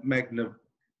the magnometer,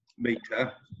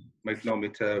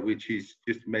 which is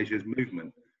just measures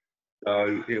movement.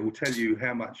 So it will tell you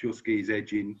how much your ski is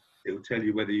edging. It will tell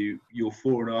you whether you're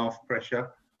 4.5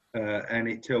 pressure, and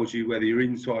it tells you whether your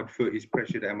inside foot is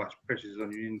pressured, how much pressure is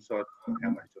on your inside foot, how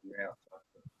much on the outside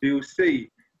foot. So you'll see,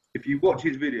 if you watch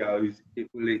his videos, it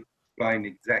will explain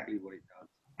exactly what it does,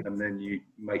 and then you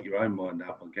make your own mind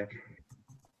up, okay?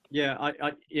 Yeah,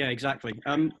 yeah, exactly.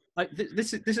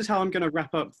 This is how I'm going to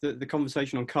wrap up the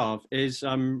conversation on Carv. Is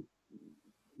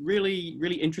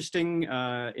really interesting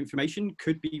information.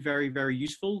 Could be very, very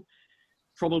useful.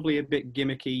 Probably a bit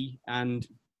gimmicky and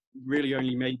really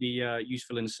only maybe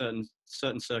useful in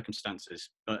certain circumstances.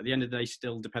 But at the end of the day,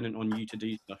 still dependent on you to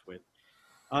do stuff with.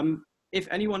 If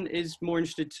anyone is more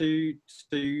interested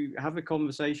to have a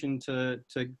conversation to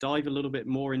dive a little bit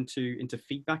more into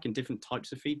feedback and different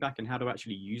types of feedback and how to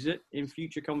actually use it in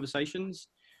future conversations,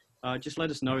 just let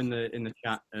us know in the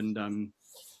chat, and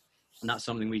that's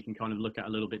something we can kind of look at a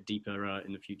little bit deeper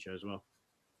in the future as well.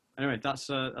 Anyway, that's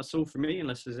all for me,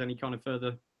 unless there's any kind of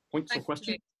further points or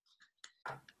questions.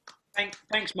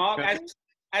 Thanks, Mark.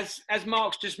 As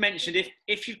Mark's just mentioned,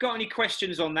 if you've got any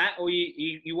questions on that, or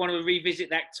you want to revisit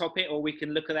that topic, or we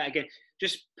can look at that again,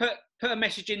 just put a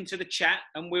message into the chat,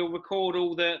 and we'll record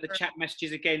all the chat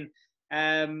messages again,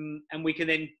 and we can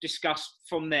then discuss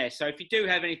from there. So if you do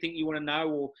have anything you want to know,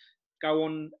 or go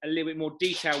on a little bit more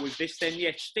detail with this, then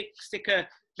yeah, stick a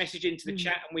message into the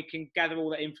chat, and we can gather all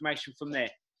that information from there.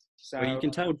 So well, you can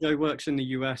tell Joe works in the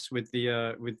US with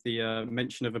the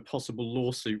mention of a possible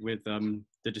lawsuit with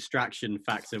the distraction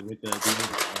factor with the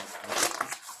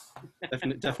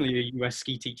definitely a US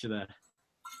ski teacher there.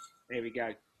 There we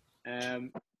go.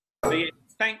 So yeah,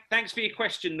 thanks for your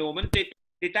question, Norman. Did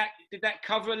that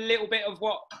cover a little bit of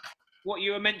what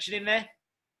you were mentioning there?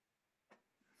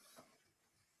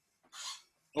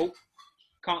 Oh,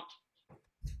 can't.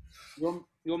 You're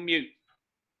on mute.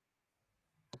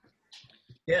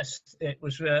 Yes, it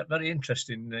was very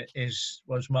interesting.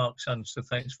 Was Mark's answer?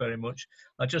 Thanks very much.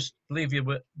 I just leave you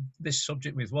with this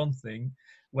subject with one thing: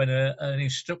 when an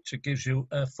instructor gives you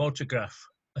a photograph,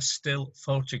 a still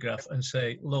photograph, and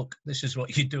say, "Look, this is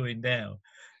what you're doing now,"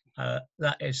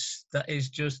 that is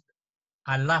just.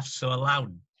 I laughed so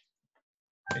loud.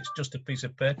 It's just a piece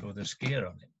of paper with a skier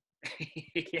on it.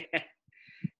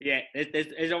 Yeah.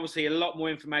 There's obviously a lot more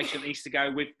information that needs to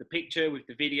go with the picture, with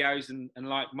the videos, and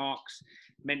like Mark's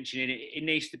mentioning, it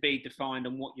needs to be defined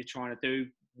on what you're trying to do,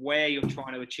 where you're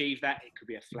trying to achieve that. It could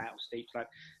be a flat or steep slope,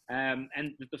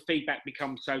 and the feedback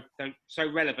becomes so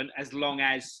relevant as long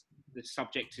as the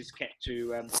subject is kept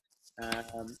to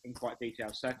in quite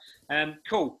detail. So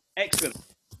cool, excellent.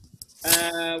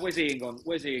 Where's Ian gone?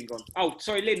 Oh,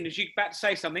 sorry, Lynn, was you about to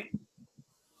say something?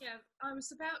 Yeah, I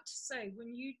was about to say,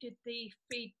 when you did the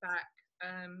feedback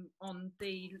on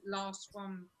the last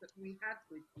one that we had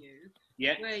with you,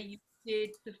 where you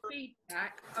did the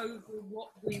feedback over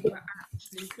what we were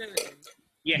actually doing.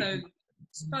 Yeah. So you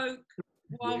spoke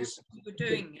whilst you were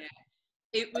doing it.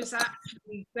 It was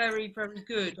actually very, very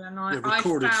good, and I found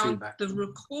feedback. The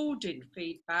recorded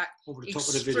feedback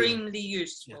extremely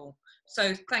useful. Yeah.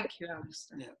 So thank you,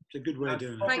 Alistair. Yeah, it's a good way of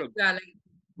doing it. Thank you, Ali.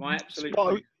 My absolute.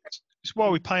 It's why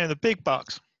we pay him the big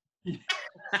bucks. Yeah,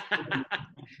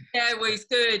 well, he's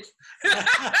good.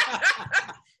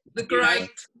 The great.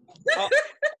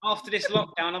 After this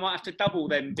lockdown, I might have to double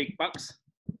them big bucks.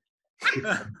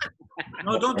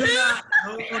 No, don't do that.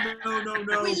 No.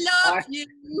 We love you.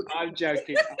 I'm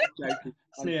joking.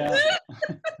 Yeah.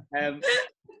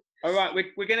 All right,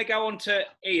 we're going to go on to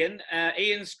Ian.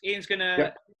 Ian's going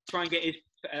to try and get his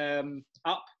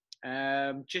up.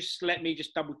 Just let me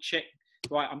just double check.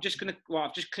 Right, I've just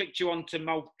clicked you onto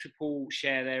multiple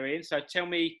share there, Ian. So tell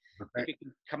me if it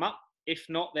can come up. If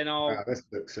not, then I'll. This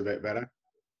looks a bit better.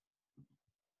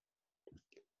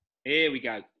 Here we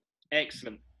go.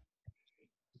 Excellent.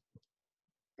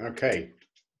 Okay.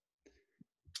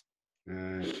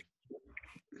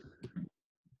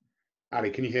 Ali,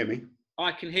 can you hear me?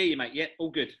 I can hear you, mate. Yeah, all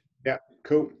good. Yeah,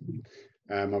 cool.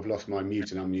 I've lost my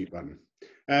mute and unmute button.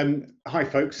 Hi,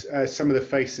 folks. Some of the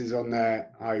faces on there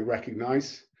I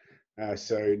recognise,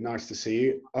 so nice to see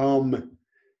you.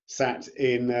 Sat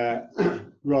in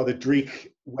rather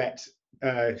dreek, wet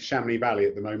Chamonix Valley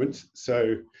at the moment,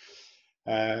 so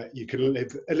you can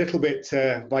live a little bit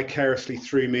vicariously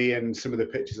through me and some of the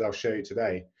pictures I'll show you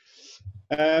today.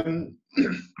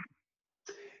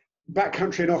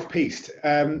 Backcountry and off-piste.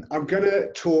 I'm going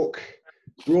to talk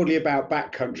broadly about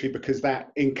backcountry because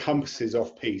that encompasses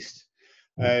off-piste.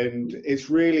 And it's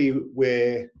really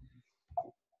where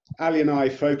Ali and I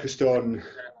focused on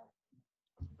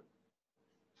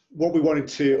what we wanted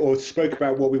to, or spoke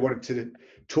about what we wanted to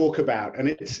talk about.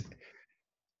 And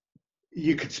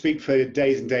you could speak for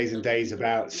days and days and days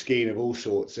about skiing of all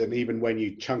sorts. And even when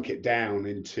you chunk it down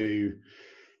into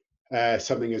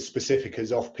something as specific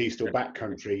as off-piste or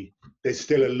backcountry, there's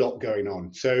still a lot going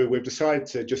on. So we've decided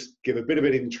to just give a bit of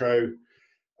an intro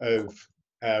of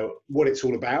what it's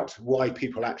all about, why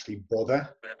people actually bother,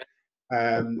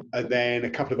 And then a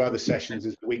couple of other sessions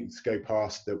as the weeks go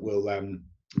past that will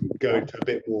go into a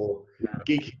bit more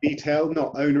geeky detail,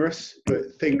 not onerous,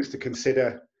 but things to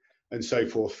consider and so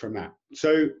forth from that.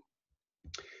 So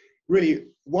really,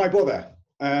 why bother?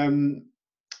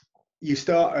 You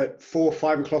start at 4 or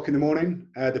 5 o'clock in the morning.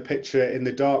 The picture in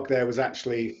the dark there was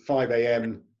actually 5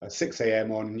 a.m., 6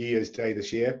 a.m. on New Year's Day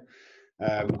this year.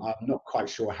 I'm not quite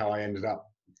sure how I ended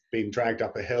up being dragged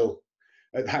up a hill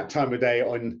at that time of day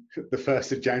on the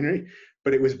 1st of January,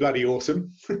 but it was bloody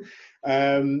awesome.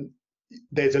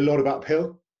 There's a lot of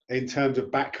uphill in terms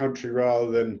of backcountry rather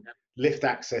than lift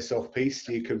access off piste.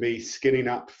 You can be skinning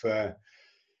up for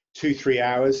 2-3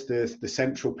 hours. The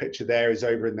central picture there is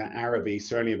over in the Araby,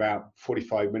 so only about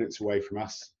 45 minutes away from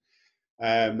us.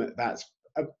 That's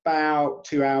about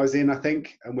 2 hours in, I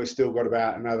think, and we've still got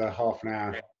about another half an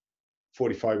hour,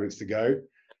 45 minutes to go.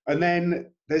 And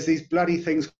then there's these bloody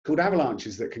things called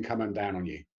avalanches that can come down on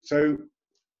you. So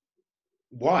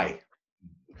why?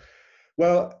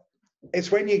 Well,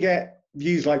 it's when you get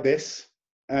views like this,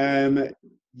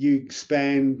 you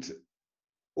spend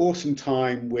awesome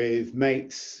time with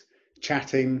mates,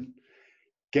 chatting,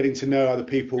 getting to know other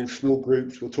people, small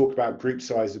groups. We'll talk about group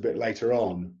size a bit later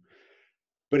on.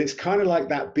 But it's kind of like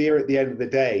that beer at the end of the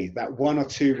day, that 1 or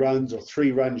 2 runs or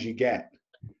 3 runs you get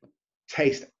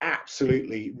taste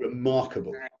absolutely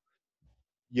remarkable.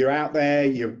 You're out there,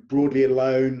 you're broadly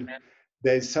alone.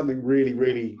 There's something really,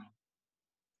 really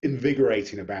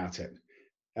invigorating about it.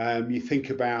 You think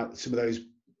about some of those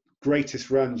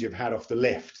greatest runs you've had off the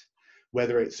lift,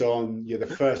 whether it's on you're the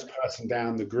first person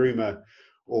down the groomer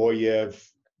or you've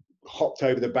hopped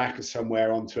over the back of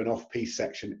somewhere onto an off-piste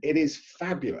section. It is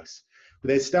fabulous. But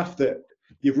there's stuff that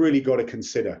you've really got to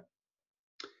consider.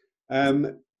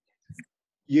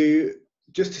 You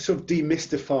just to sort of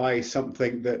demystify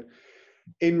something that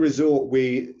in resort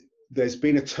there's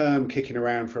been a term kicking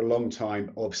around for a long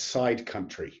time of side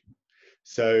country.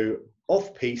 So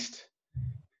off-piste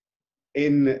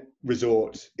in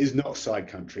resort is not side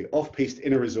country. Off-piste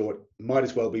in a resort might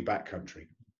as well be backcountry.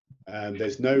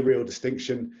 There's no real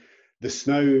distinction. The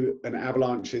snow and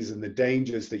avalanches and the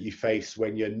dangers that you face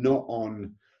when you're not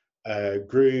on a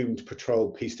groomed,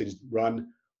 patrolled piste run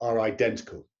are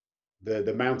identical.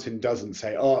 The mountain doesn't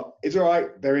say, oh, it's all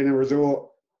right, they're in a resort,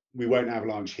 we won't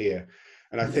avalanche here.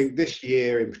 And I think this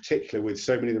year in particular, with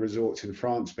so many of the resorts in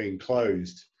France being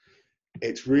closed,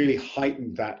 it's really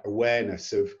heightened that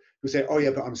awareness of people say, oh yeah,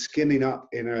 but I'm skinning up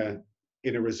in a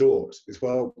resort. As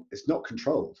well, it's not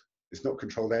controlled. It's not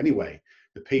controlled anyway.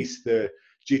 The piste, the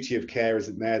duty of care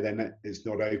isn't there, then it's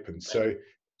not open. So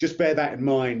just bear that in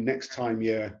mind next time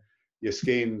you're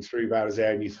skiing through Val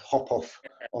d'Isère and you hop off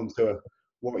onto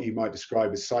what you might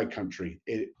describe as side country.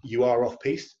 You are off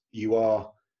piste. You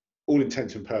are, all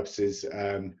intents and purposes,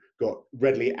 got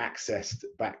readily accessed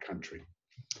backcountry.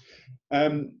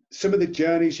 Some of the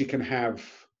journeys you can have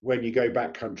when you go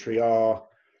backcountry are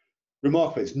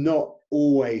remarkable. It's not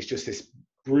always just this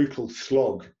brutal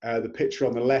slog. The picture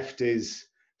on the left is,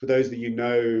 for those that you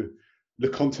know, Le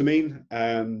Contamine,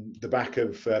 the back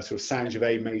of sort of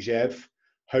Saint-Gervais-Megève,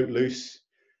 Haute-Luce.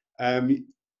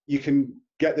 You can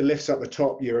get the lifts up the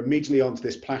top, you're immediately onto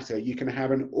this plateau. You can have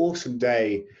an awesome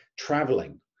day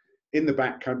traveling in the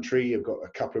backcountry. You've got a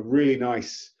couple of really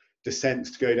nice descents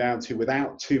to go down to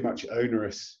without too much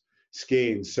onerous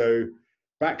skiing. So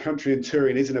backcountry and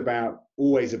touring isn't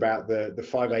always about the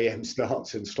 5 a.m.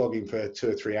 starts and slogging for 2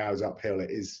 or 3 hours uphill. It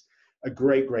is a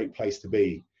great, great place to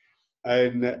be.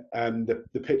 And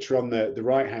the picture on the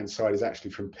right-hand side is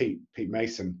actually from Pete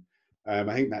Mason.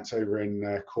 I think that's over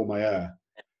in Courmayeur.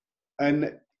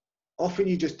 And often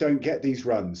you just don't get these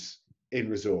runs in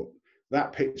resort.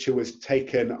 That picture was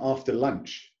taken after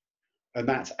lunch, and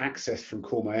that's accessed from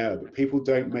Courmayeur, but people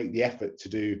don't make the effort to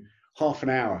do half an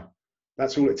hour.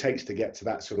 That's all it takes to get to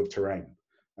that sort of terrain.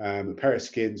 A pair of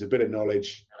skins, a bit of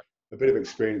knowledge, a bit of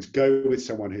experience. Go with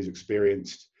someone who's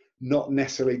experienced, not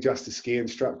necessarily just a ski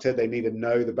instructor. They need to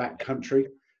know the backcountry,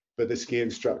 but the ski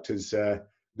instructors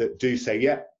that do say,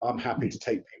 yeah, I'm happy to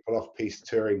take people off piste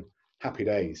touring, happy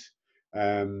days.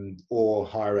 Or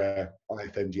hire a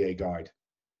IFMGA guide.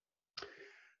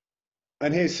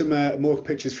 And here's some more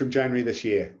pictures from January this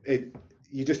year.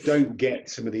 You just don't get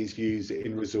some of these views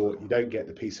in resort. You don't get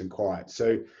the peace and quiet.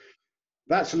 So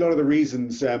that's a lot of the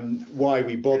reasons why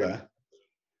we bother.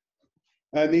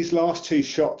 And these last 2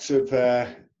 shots of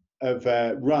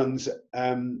runs,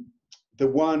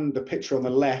 the picture on the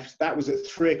left, that was at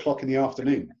 3 o'clock in the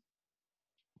afternoon.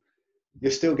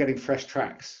 You're still getting fresh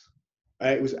tracks.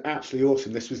 It was absolutely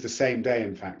awesome. This was the same day,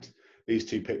 in fact, these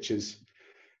 2 pictures.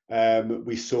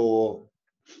 We saw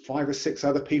 5 or 6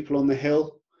 other people on the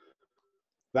hill.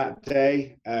 that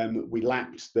day. We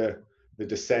lapped the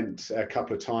descent a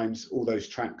couple of times. All those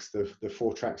tracks, the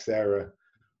 4 tracks there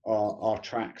are our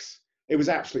tracks. It was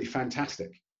absolutely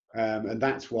fantastic. And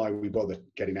that's why we bothered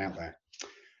getting out there.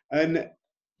 And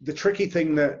the tricky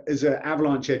thing that as an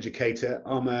avalanche educator,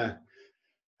 I'm a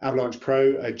avalanche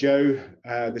pro. Joe,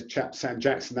 the chap Sam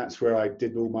Jackson, that's where I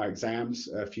did all my exams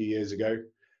a few years ago.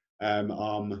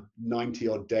 I'm 90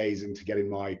 odd days into getting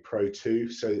my Pro 2,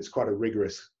 so it's quite a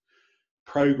rigorous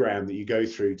program that you go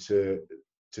through to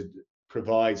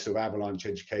provide sort of avalanche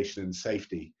education and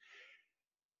safety.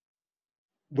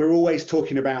 We're always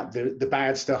talking about the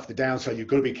bad stuff, the downside. You've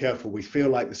got to be careful. We feel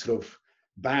like the sort of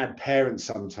bad parents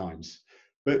sometimes,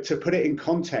 but to put it in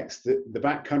context, the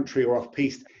backcountry or off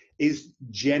piste is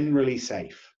generally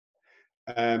safe.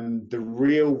 The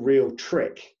real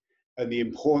trick and the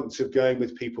importance of going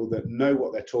with people that know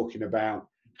what they're talking about,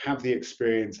 have the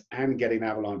experience, and getting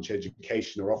avalanche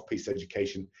education or off-piste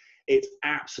education, it's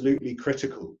absolutely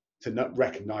critical to not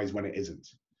recognize when it isn't.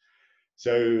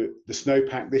 So the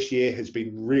snowpack this year has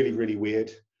been really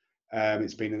weird.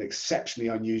 It's been an exceptionally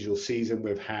unusual season.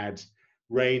 We've had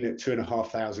rain at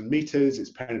 2,500 meters.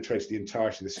 It's penetrated the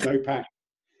entirety of the snowpack.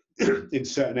 In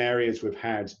certain areas, we've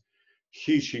had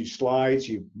huge slides.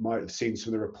 You might have seen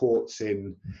some of the reports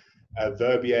in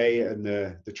Verbier and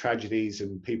the tragedies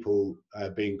and people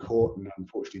being caught and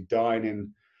unfortunately dying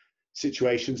in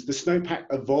situations. The snowpack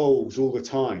evolves all the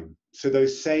time. So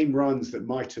those same runs that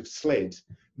might have slid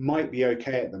might be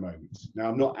okay at the moment. Now,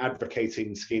 I'm not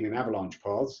advocating skiing in avalanche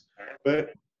paths,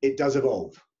 but it does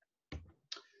evolve.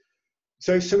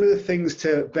 So some of the things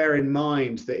to bear in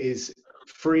mind that is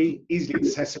free, easily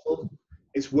accessible.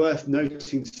 It's worth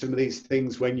noticing some of these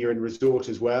things when you're in resort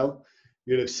as well.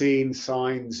 You'll have seen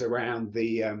signs around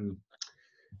the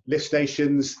lift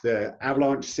stations, the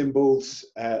avalanche symbols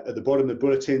at the bottom of the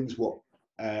bulletins, what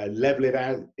level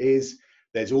it is.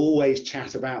 There's always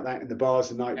chat about that in the bars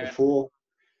the night before.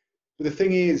 But the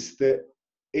thing is that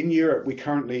in Europe, we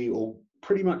currently, or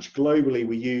pretty much globally,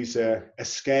 we use a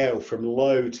scale from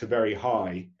low to very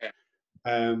high.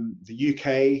 The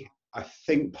UK, I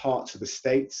think parts of the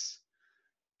States,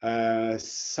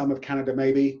 some of Canada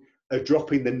maybe, are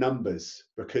dropping the numbers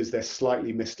because they're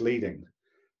slightly misleading.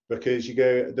 Because you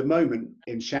go, at the moment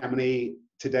in Chamonix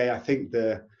today, I think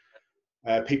the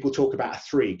people talk about a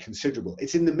 3, considerable.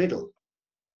 It's in the middle.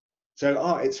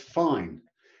 So, it's fine.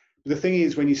 But the thing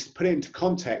is, when you put it into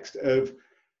context of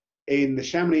in the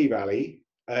Chamonix Valley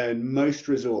and most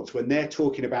resorts, when they're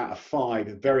talking about a 5,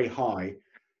 very high,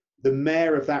 the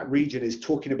mayor of that region is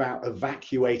talking about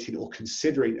evacuating or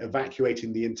considering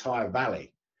evacuating the entire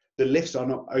valley. The lifts are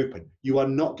not open. You are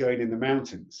not going in the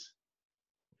mountains.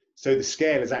 So the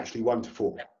scale is actually 1 to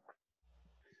 4.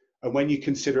 And when you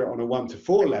consider it on a 1 to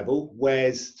 4 level,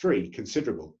 where's 3?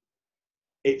 Considerable.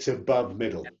 It's above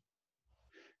middle.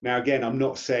 Now, again, I'm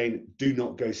not saying do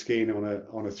not go skiing on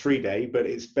a 3-day, but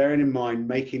it's bearing in mind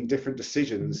making different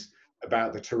decisions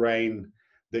about the terrain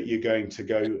that you're going to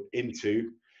go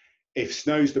into. If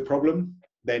snow's the problem,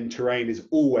 then terrain is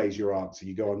always your answer.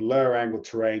 You go on lower angle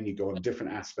terrain, you go on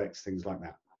different aspects, things like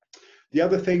that. The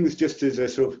other things, just as a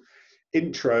sort of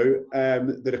intro,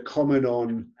 that are common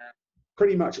on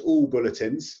pretty much all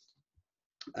bulletins.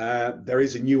 There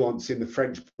is a nuance in the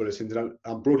French bulletins, and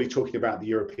I'm broadly talking about the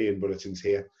European bulletins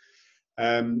here.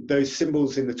 Those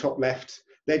symbols in the top left,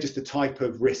 they're just the type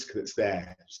of risk that's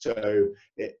there. So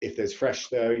if there's fresh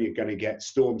snow, you're going to get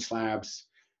storm slabs,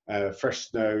 fresh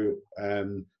snow,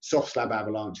 soft slab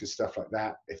avalanches, stuff like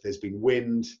that. If there's been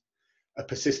wind, a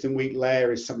persistent weak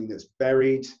layer is something that's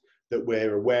buried that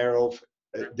we're aware of.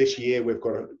 This year, we've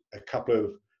got a couple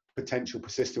of potential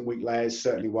persistent weak layers,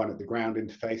 certainly one at the ground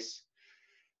interface.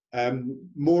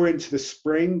 More into the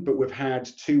spring, but we've had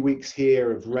 2 weeks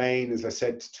here of rain, as I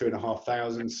said,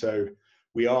 2,500. So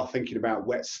we are thinking about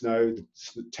wet snow.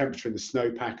 The temperature in the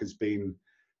snowpack has been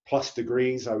plus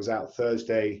degrees. I was out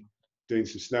Thursday doing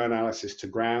some snow analysis to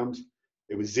ground.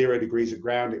 It was 0 degrees at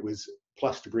ground. It was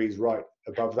plus degrees right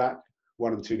above that,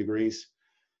 1 and 2 degrees.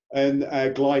 And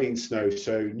gliding snow,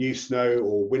 so new snow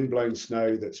or wind-blown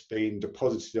snow that's been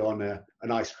deposited on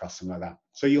an ice crust, something like that.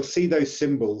 So you'll see those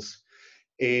symbols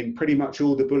in pretty much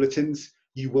all the bulletins.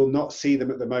 You will not see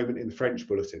them at the moment in the French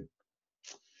bulletin.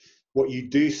 What you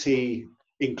do see,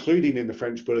 including in the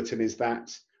French bulletin, is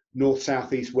that north,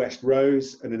 south, east, west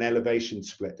rows and an elevation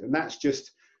split. And that's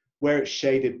just where it's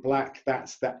shaded black.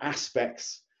 That's the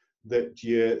aspects that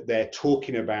they're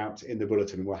talking about in the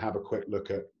bulletin. And we'll have a quick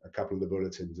look at a couple of the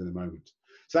bulletins in a moment.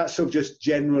 So that's sort of just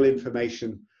general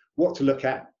information, what to look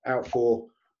out for,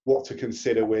 what to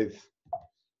consider with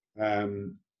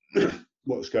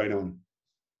what's going on.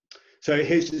 So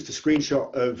here's just a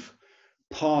screenshot of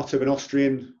part of an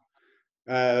Austrian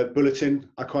bulletin.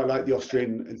 I quite like the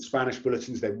Austrian and Spanish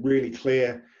bulletins. They're really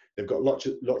clear. They've got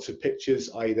lots of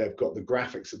pictures, i.e. they've got the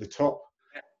graphics at the top,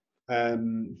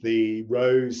 the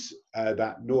rows,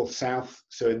 that north-south.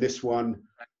 So in this one,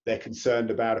 they're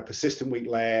concerned about a persistent weak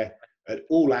layer at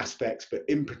all aspects, but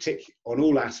in particular on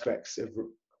all aspects of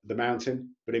the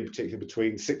mountain, but in particular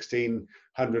between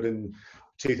 1,600 and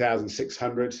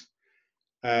 2,600.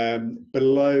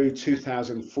 Below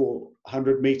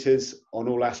 2,400 meters on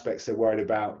all aspects, they're worried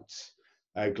about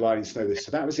gliding snow.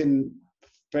 So that was in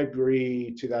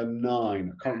February 2009.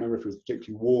 I can't remember if it was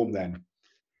particularly warm then.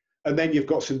 And then you've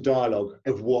got some dialogue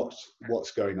of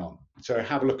what's going on. So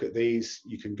have a look at these.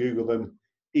 You can Google them,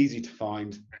 easy to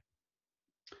find.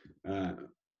 Help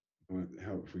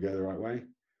if we go the right way.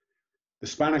 The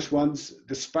Spanish ones,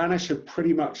 the Spanish have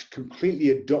pretty much completely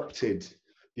adopted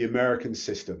the American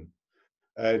system.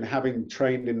 And having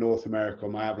trained in North America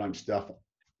on my avalanche stuff,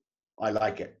 I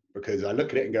like it because I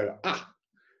look at it and go,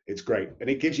 it's great. And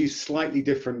it gives you slightly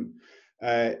different,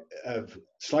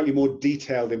 slightly more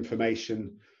detailed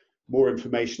information, more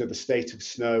information of the state of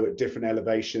snow at different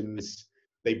elevations.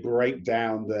 They break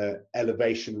down the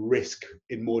elevation risk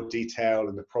in more detail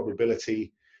and the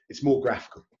probability. It's more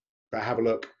graphical, but have a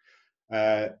look.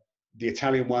 The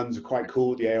Italian ones are quite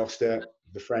cool, the Aosta.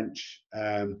 The French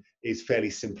is fairly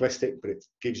simplistic, but it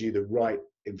gives you the right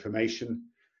information.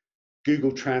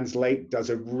 Google Translate does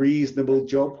a reasonable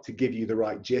job to give you the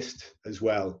right gist as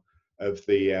well of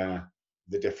the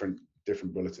different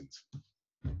bulletins.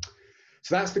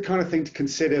 So that's the kind of thing to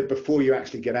consider before you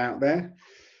actually get out there.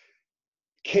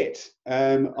 Kit.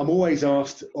 I'm always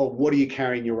asked, what do you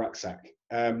carry in your rucksack?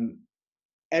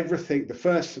 Everything, the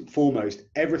first and foremost,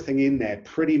 everything in there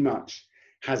pretty much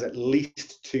has at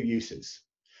least 2 uses.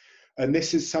 And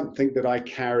this is something that I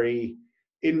carry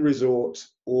in resort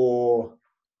or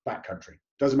backcountry.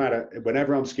 Doesn't matter.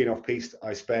 Whenever I'm skiing off piste,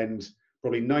 I spend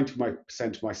probably 90%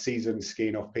 of my season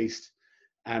skiing off piste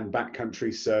and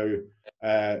backcountry. So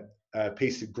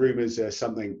piste groomers are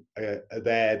something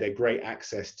there. They're great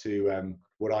access to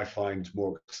what I find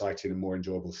more exciting and more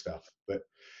enjoyable stuff. But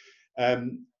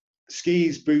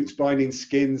skis, boots, bindings,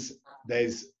 skins,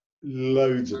 there's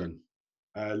loads of them.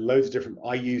 Loads of different.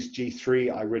 I use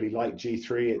G3. I really like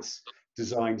G3. It's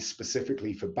designed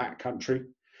specifically for backcountry,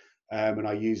 and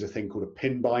I use a thing called a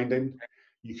pin binding.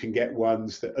 You can get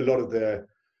ones that a lot of the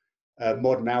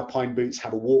modern alpine boots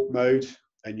have a walk mode,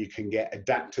 and you can get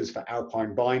adapters for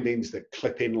alpine bindings that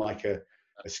clip in like a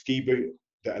ski boot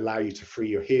that allow you to free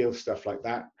your heel, stuff like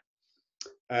that.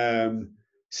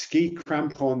 Ski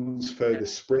crampons for the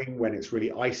spring when it's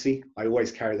really icy. I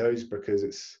always carry those because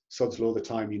it's sod's law the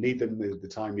time you need them, the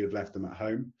time you've left them at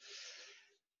home.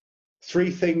 3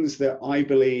 things that I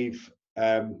believe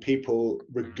people,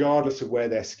 regardless of where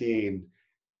they're skiing,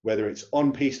 whether it's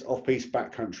on piste, off piste,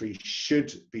 backcountry,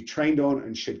 should be trained on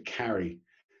and should carry.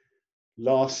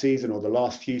 Last season or the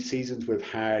last few seasons, we've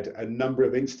had a number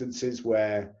of instances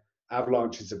where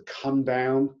avalanches have come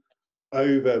down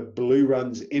over blue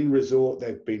runs in resort.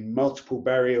 There have been multiple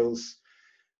burials.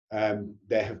 There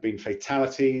have been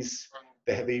fatalities.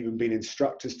 There have even been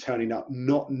instructors turning up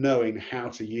not knowing how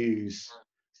to use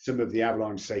some of the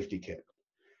avalanche safety kit,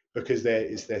 because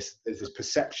there's this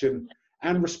perception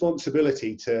and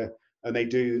responsibility to, and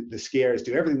the skiers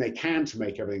do everything they can to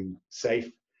make everything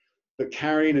safe, but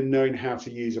carrying and knowing how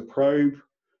to use a probe,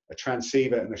 a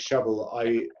transceiver, and a shovel,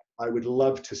 I would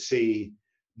love to see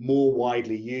more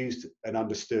widely used and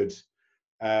understood.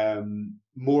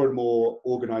 More and more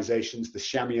organizations, the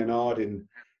Chaminade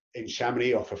in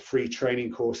Chamonix offer free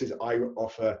training courses. I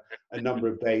offer a number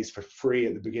of days for free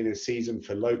at the beginning of the season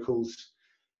for locals.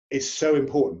 It's so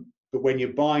important, but when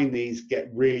you're buying these, get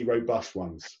really robust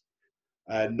ones,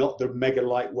 not the mega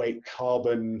lightweight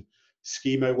carbon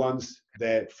Skimo ones.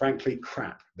 They're frankly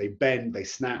crap. They bend, they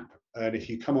snap, and if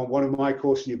you come on one of my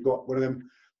courses, you've got one of them,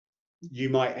 you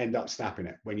might end up snapping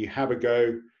it. When you have a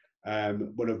go,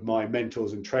 one of my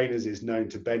mentors and trainers is known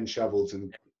to bend shovels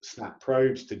and snap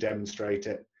probes to demonstrate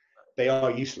it. They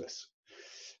are useless.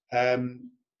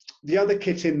 The other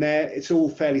kit in there, it's all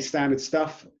fairly standard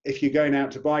stuff. If you're going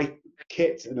out to buy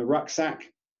kit and a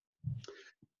rucksack,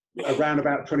 around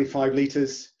about 25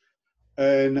 litres,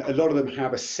 and a lot of them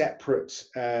have a separate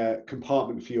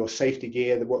compartment for your safety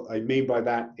gear. What I mean by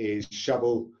that is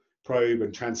shovel, probe,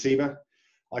 and transceiver.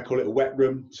 I call it a wet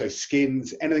room. So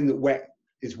skins, anything that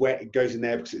is wet, it goes in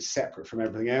there because it's separate from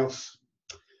everything else.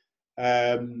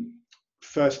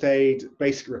 First aid,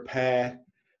 basic repair.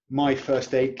 My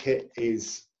first aid kit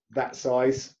is that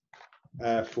size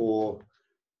for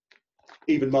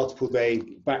even multiple day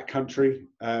backcountry.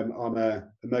 I'm an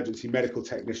emergency medical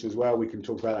technician as well. We can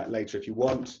talk about that later if you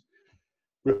want.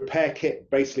 Repair kit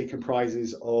basically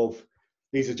comprises of,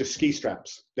 these are just ski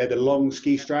straps. They're the long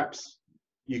ski straps.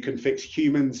 You can fix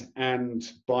humans and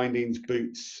bindings,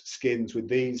 boots, skins with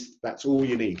these. That's all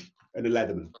you need. And a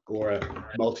Leatherman or a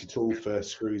multi-tool for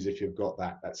screws if you've got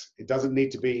that. It doesn't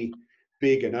need to be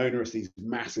big and onerous, these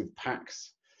massive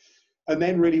packs. And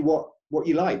then really what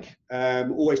you like.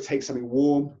 Always take something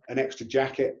warm, an extra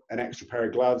jacket, an extra pair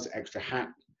of gloves, extra hat.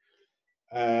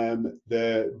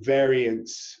 The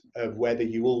variants of weather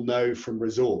you all know from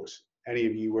resort. Any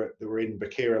of you that were in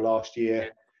Bakira last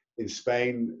year in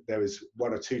Spain, there was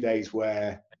 1 or 2 days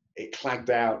where it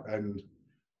clagged out, and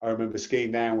I remember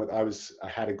skiing down with, I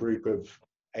had a group of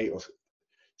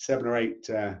 7 or 8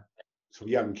 sort of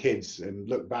young kids, and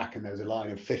looked back and there was a line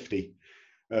of 50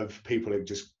 of people that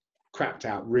just crapped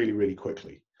out really, really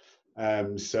quickly.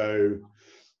 So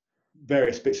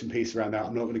various bits and pieces around that.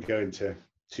 I'm not going to go into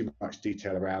too much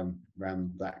detail around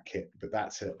that kit, but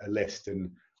that's a list,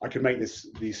 and I can make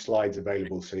these slides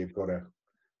available so you've got a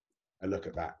look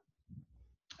at that.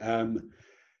 And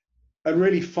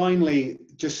really finally,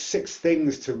 just 6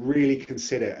 things to really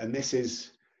consider, and this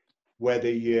is whether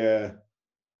you're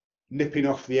nipping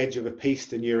off the edge of a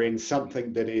piste and you're in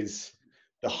something that is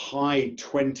the high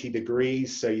 20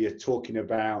 degrees, so you're talking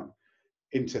about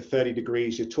into 30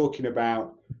 degrees, you're talking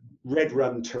about red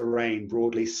run terrain,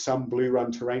 broadly some blue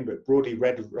run terrain, but broadly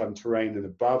red run terrain and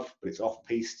above, but it's off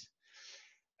piste.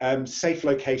 Safe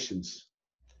locations.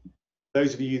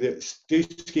 Those of you that do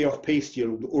ski off piste,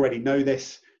 you'll already know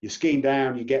this. You're skiing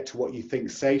down, you get to what you think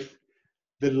safe.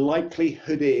 The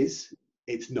likelihood is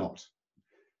it's not,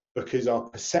 because our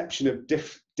perception of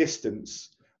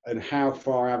distance and how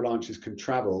far avalanches can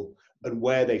travel and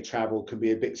where they travel can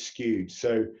be a bit skewed.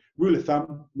 So rule of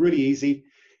thumb, really easy.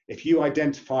 If you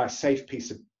identify a safe piece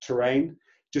of terrain,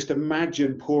 just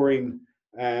imagine pouring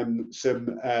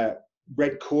some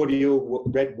red cordial,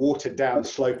 red water down the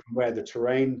slope where the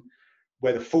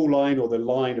fall line or the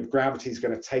line of gravity is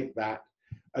going to take that,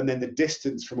 and then the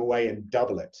distance from away and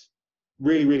double it.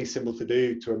 Really, really simple to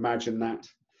do, to imagine that.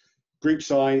 Group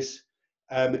size,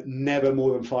 never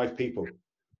more than 5 people.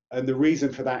 And the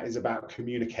reason for that is about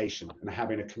communication and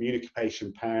having a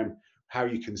communication plan, how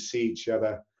you can see each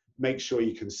other. Make sure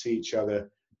you can see each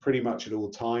other pretty much at all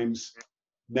times.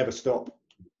 Never stop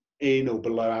in or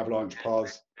below avalanche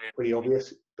paths. Pretty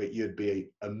obvious, but you'd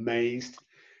be amazed.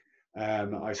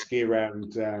 I ski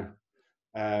around,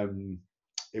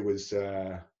 it was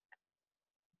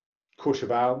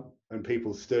Courchevel, and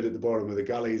people stood at the bottom of the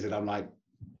gullies, and I'm like,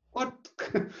 what?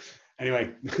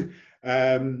 Anyway,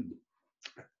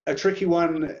 a tricky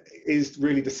one is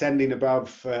really descending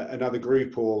above another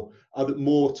group, or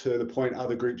more to the point,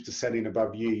 other groups descending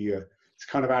above you. It's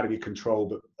kind of out of your control,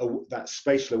 but that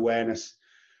spatial awareness,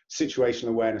 situational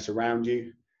awareness around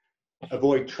you.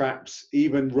 Avoid traps.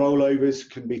 Even rollovers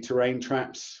can be terrain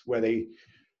traps, where the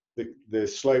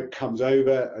slope comes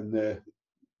over, and the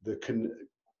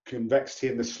convexity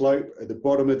in the slope at the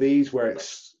bottom of these, where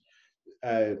it's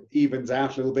evens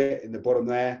out a little bit in the bottom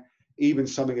there. Even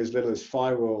something as little as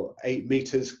 5 or 8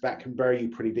 meters, that can bury you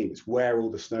pretty deep. It's where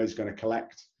all the snow is going to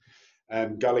collect.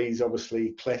 Gullies,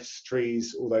 obviously, cliffs,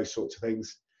 trees, all those sorts of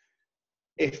things.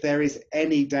 If there is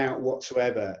any doubt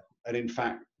whatsoever, and in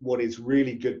fact, what is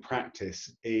really good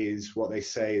practice is what they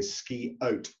say is ski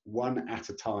out, 1 at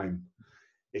a time.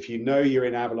 If you know you're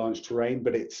in avalanche terrain,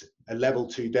 but it's a level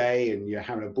 2 day and you're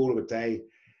having a ball of a day,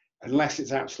 unless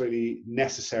it's absolutely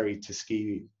necessary to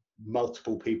ski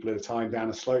multiple people at a time down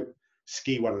a slope,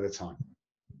 ski 1 at a time.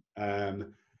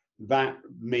 That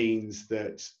means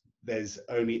that there's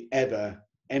only ever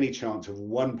any chance of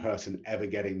 1 person ever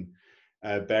getting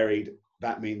buried.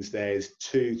 That means there's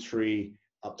 2, 3,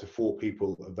 up to 4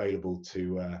 people available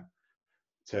to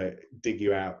dig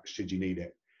you out should you need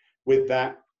it. With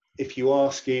that, if you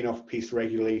are skiing off piste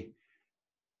regularly,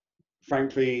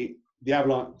 frankly, the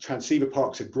avalanche transceiver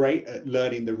parks are great at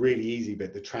learning the really easy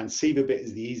bit. The transceiver bit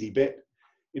is the easy bit.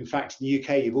 In fact, in the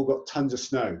UK, you've all got tons of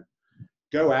snow.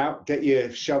 Go out, get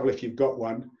your shovel if you've got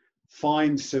one,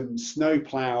 find some snow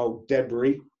plow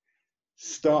debris,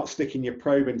 start sticking your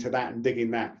probe into that and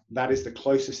digging that. That is the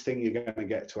closest thing you're going to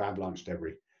get to avalanche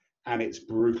debris, and it's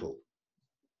brutal.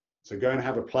 So go and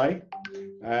have a play.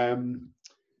 And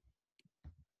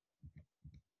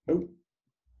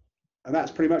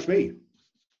that's pretty much me.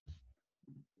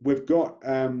 We've got,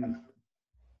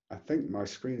 I think my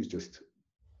screen's just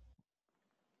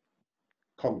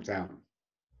conked out.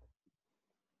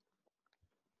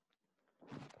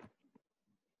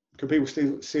 Can people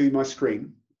still see my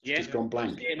screen? It's just gone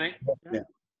blank. Yeah, mate. Yeah.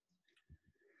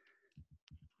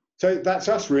 So that's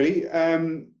us really.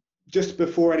 Just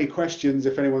before any questions,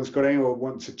 if anyone's got any or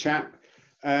wants to chat,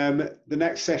 the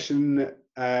next session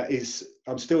is,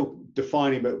 I'm still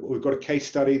defining, but we've got a case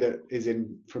study that is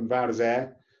from Val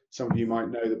d'Isère. Some of you might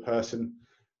know the person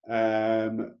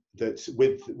that's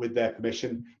with their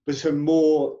permission, but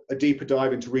a deeper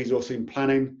dive into resourcing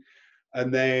planning,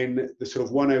 and then the sort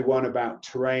of 101 about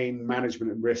terrain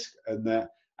management and risk and the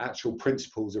actual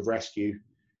principles of rescue.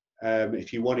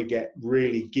 If you want to get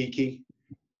really geeky,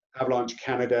 Avalanche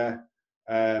Canada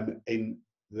and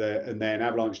then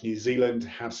Avalanche New Zealand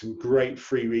have some great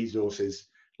free resources,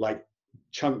 like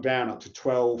chunked down up to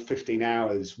 12, 15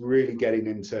 hours, really getting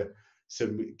into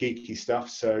some geeky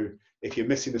stuff. So if you're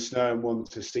missing the snow and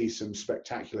want to see some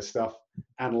spectacular stuff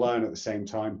and learn at the same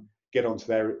time, get onto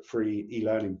their free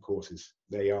e-learning courses.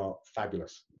 They are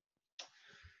fabulous.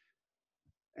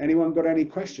 Anyone got any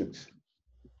questions?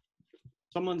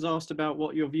 Someone's asked about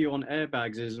what your view on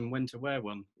airbags is and when to wear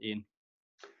one, Ian.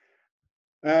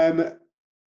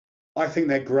 I think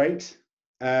they're great.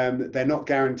 They're not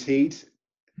guaranteed.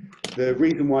 The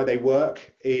reason why they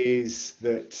work is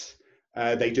that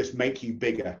they just make you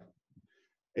bigger.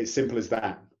 It's simple as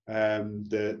that.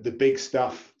 The big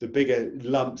stuff, the bigger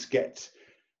lumps get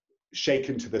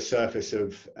shaken to the surface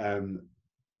of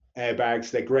airbags.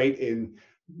 They're great in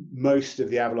most of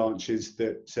the avalanches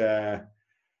that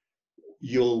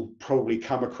you'll probably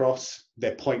come across.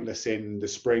 They're pointless in the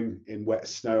spring in wet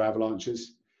snow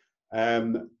avalanches.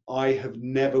 I have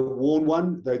never worn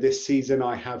one, though this season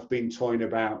I have been toying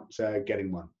about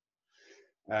getting one.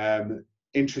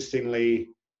 Interestingly,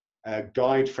 a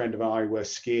guide friend of mine were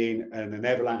skiing and an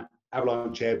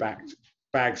avalanche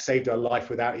airbag saved our life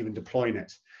without even deploying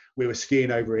it. We were skiing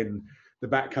over in the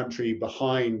backcountry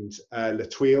behind La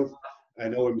Tuile,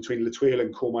 or in between La Tuile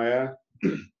and Courmayeur.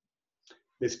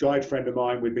 This guide friend of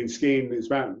mine, we'd been skiing, it was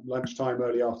about lunchtime,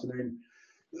 early afternoon,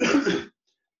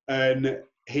 and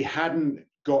he hadn't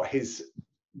got his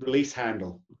release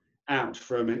handle out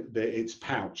from its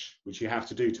pouch, which you have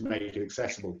to do to make it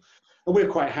accessible. And we're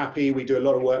quite happy. We do a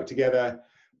lot of work together,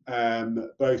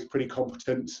 both pretty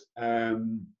competent.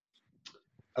 And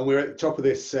we're at the top of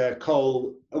this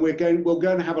col, and we'll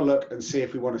go and have a look and see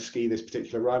if we want to ski this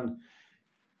particular run.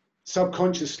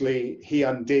 Subconsciously, he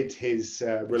undid his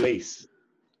release.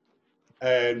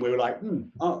 And we were like,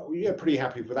 oh, yeah, pretty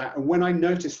happy with that. And when I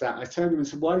noticed that, I turned to him and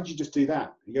said, why did you just do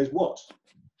that? He goes, what?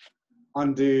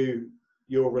 Undo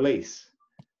your release.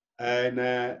 And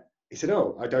he said,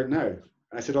 oh, I don't know.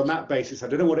 And I said, on that basis, I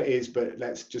don't know what it is, but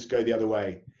let's just go the other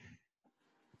way.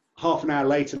 Half an hour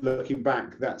later, looking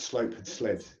back, that slope had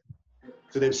slid.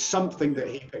 So there's something that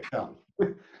he picked up.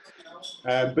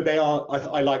 But they are,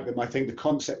 I like them. I think the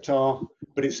concept are,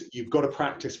 but you've got to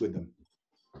practice with them.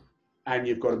 And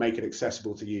you've got to make it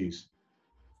accessible to use.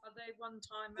 Are they one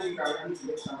time only? Are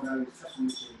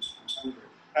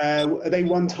they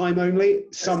one time only?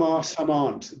 Some are, some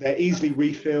aren't. They're easily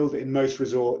refilled in most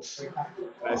resorts.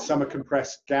 Some are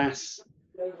compressed gas.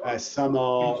 Some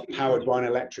are powered by an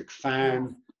electric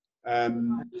fan.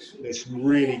 There's some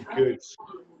really good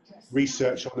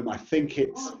research on them. I think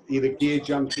it's either Gear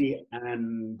Junkie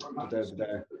and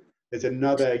there's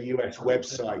another US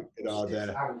website that are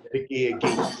the Gear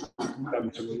Geeks.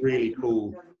 Done some really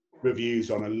cool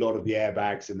reviews on a lot of the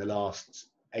airbags in the last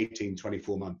 18,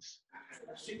 24 months.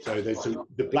 So there's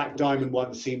the Black Diamond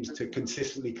one seems to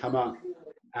consistently come out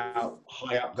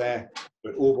high up there,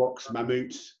 but Orbox,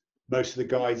 Mammut, most of the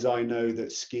guys I know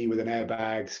that ski with an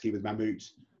airbag ski with Mammut.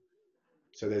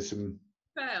 So there's some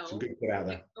good kit out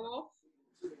there.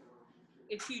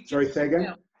 If you Sorry, say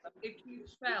again? If you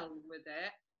fell with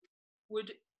it,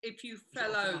 if you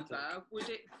fell over, would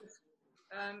it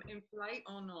inflate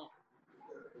or not?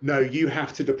 No, you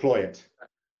have to deploy it.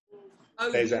 Oh,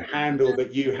 there's a handle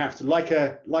that you have to, like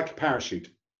a parachute.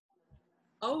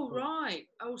 Oh, right.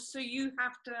 Oh, so you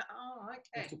have to, oh, okay.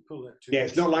 You have to pull it yeah,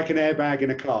 it's not like an airbag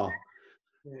in a car.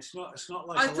 Yeah, it's not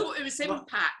like I thought it was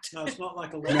impact. No, it's not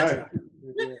like a no.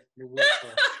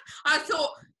 I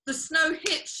thought the snow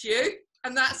hits you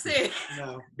and that's it.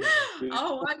 No.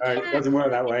 Oh, okay. No, it doesn't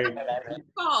work that way.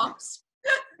 Fast.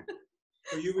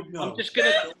 Well, you would know.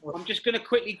 I'm just gonna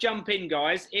quickly jump in,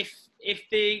 guys. If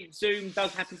the Zoom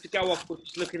does happen to go off, which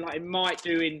is looking like it might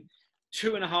do in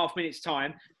 2.5 minutes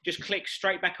time, just click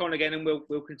straight back on again and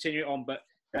we'll continue it on. But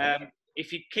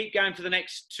if you keep going for the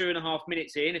next 2.5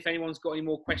 minutes, Ian, if anyone's got any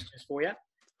more questions for you,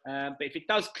 but if it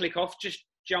does click off, just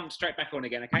jump straight back on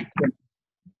again, okay?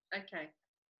 Okay.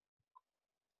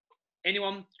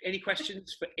 Anyone, any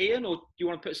questions for Ian, or do you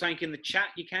want to put something in the chat?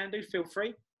 You can do, feel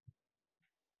free.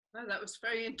 No, that was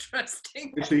very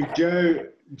interesting. Actually,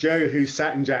 Joe, who's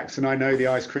sat in Jackson, I know the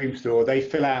ice cream store. They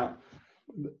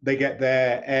get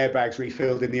their airbags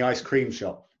refilled in the ice cream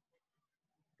shop.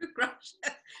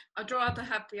 I'd rather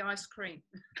have the ice cream.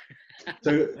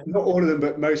 So not all of them,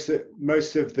 but most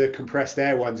of the compressed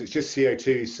air ones, it's just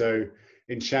CO2. So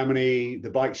in Chamonix, the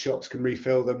bike shops can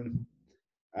refill them.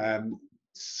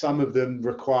 Some of them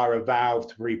require a valve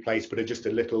to replace, but are just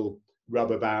a little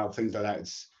rubber valve, things like that.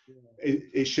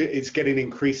 It's getting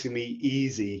increasingly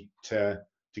easy to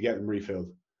get them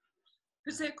refilled.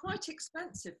 Because they're quite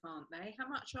expensive, aren't they? How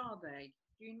much are they?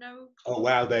 Do you know? Oh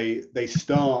wow, they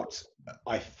start,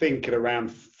 I think, at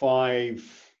around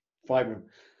 550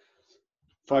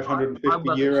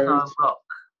 euros. Rock,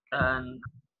 and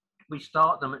we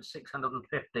start them at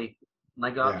 650, and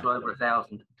they go up to over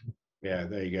 1,000. Yeah,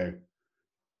 there you go.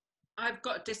 I've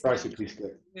got a discount.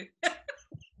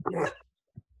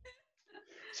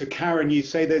 So Karen, you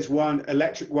say there's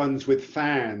electric ones with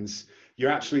fans. You're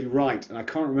absolutely right, and I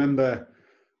can't remember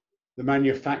the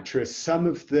manufacturer. Some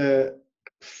of the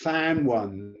fan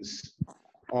ones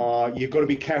you've got to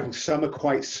be careful. Some are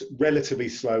quite relatively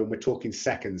slow, and we're talking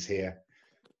seconds here.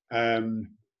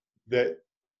 That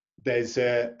there's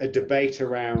a debate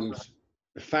around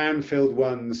the fan-filled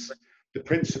ones. The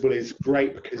principle is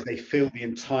great because they fill the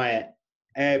entire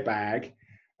airbag,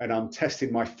 and I'm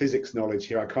testing my physics knowledge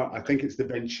here. I think it's the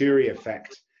Venturi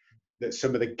effect that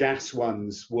some of the gas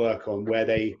ones work on, where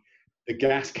the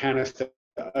gas canister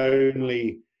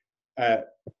only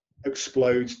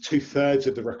explodes 2/3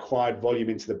 of the required volume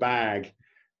into the bag,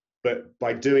 but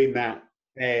by doing that,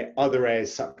 other air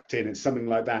is sucked in. It's something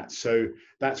like that. So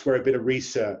that's where a bit of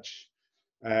research.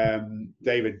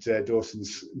 David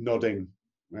Dawson's nodding.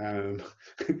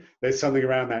 There's something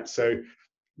around that. So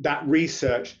that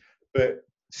research, but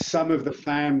some of the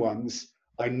fan ones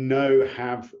I know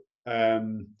have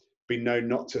been known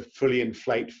not to fully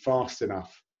inflate fast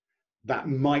enough. That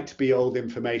might be old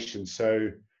information.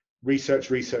 So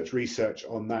research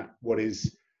on that, what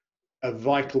is a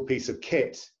vital piece of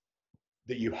kit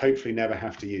that you hopefully never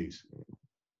have to use.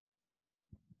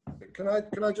 Can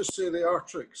I just say the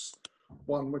Artrix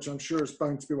one, which I'm sure is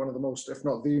bound to be one of the most, if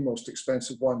not the most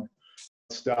expensive one.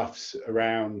 Stuffs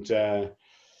around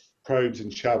probes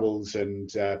and shovels and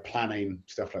planning,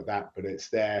 stuff like that, but it's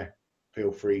there.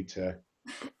 Feel free to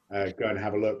go and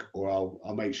have a look, or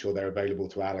I'll make sure they're available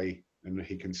to Ali and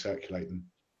he can circulate them.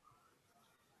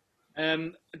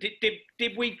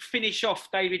 Did we finish off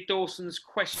David Dawson's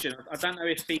question? I don't know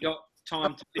if he got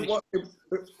time to finish.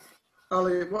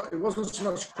 Ali, it wasn't so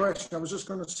much a question. I was just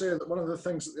going to say that one of the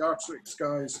things that the Artrix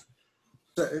guys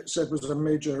said was a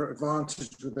major advantage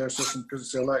with their system, because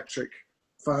it's electric,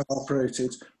 fan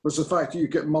operated, was the fact that you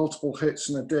get multiple hits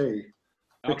in a day.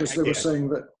 Because they were saying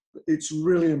that it's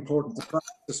really important to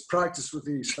practice with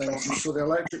these things, and so the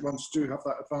electric ones do have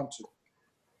that advantage.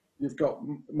 You've got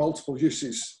multiple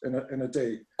uses in a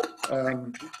day,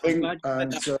 and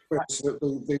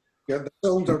the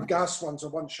cylinder gas ones are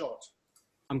one shot.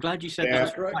 I'm glad you said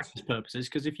that for practice purposes,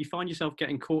 because if you find yourself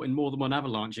getting caught in more than one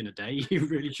avalanche in a day, you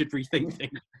really should rethink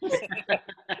things.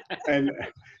 And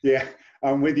yeah,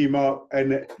 I'm with you, Mark.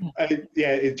 And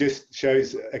yeah, it just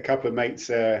shows a couple of mates,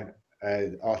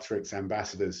 Artrix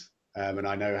ambassadors, and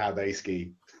I know how they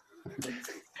ski.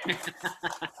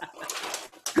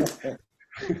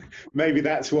 Maybe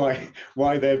that's why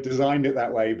they've designed it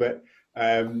that way. But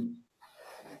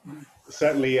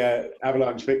certainly,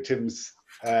 avalanche victims.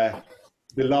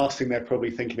 The last thing they're probably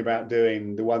thinking about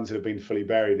doing, the ones that have been fully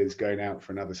buried, is going out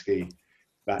for another ski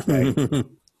that day.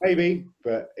 Maybe,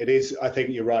 but it is, I think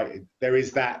you're right. There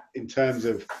is that in terms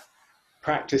of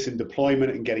practice and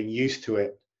deployment and getting used to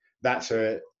it.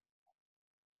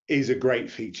 Is a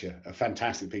great feature, a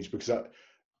fantastic feature, because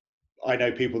I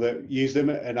know people that use them,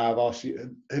 and I've asked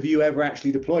you, have you ever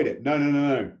actually deployed it?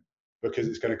 No, because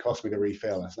it's going to cost me to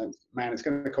refill. I said, man, it's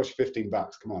going to cost you $15.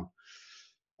 Come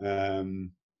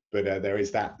on. But there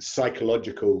is that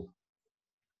psychological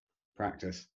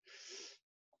practice.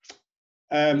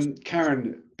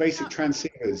 Karen, basic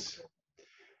transceivers.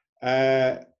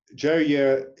 Joe,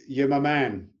 you're my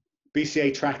man.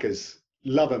 BCA trackers,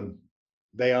 love them.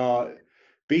 They are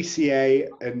BCA,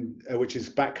 and which is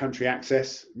Backcountry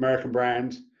Access, American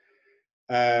brand.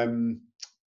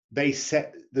 They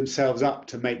set themselves up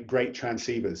to make great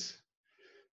transceivers.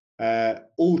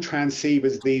 All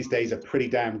transceivers these days are pretty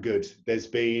damn good. There's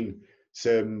been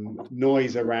some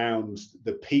noise around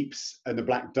the Peeps and the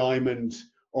Black Diamond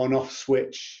on-off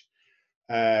switch,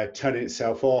 turning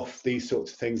itself off, these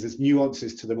sorts of things. There's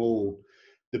nuances to them all.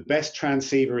 The best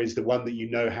transceiver is the one that you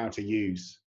know how to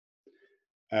use.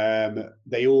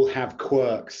 They all have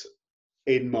quirks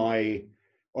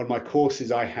on my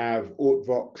courses, I have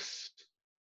Ortvox,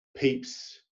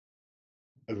 Peeps,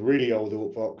 a really old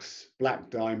Ortvox, Black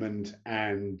Diamond,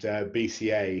 and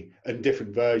BCA, and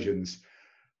different versions.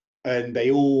 And they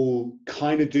all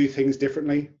kind of do things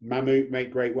differently. Mammut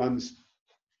make great ones.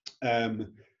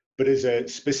 But as a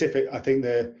specific, I think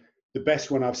the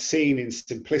best one I've seen in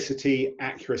simplicity,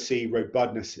 accuracy,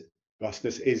 robustness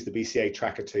is the BCA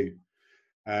Tracker 2.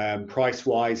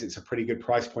 Price-wise, it's a pretty good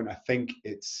price point. I think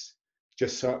it's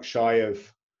just shy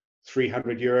of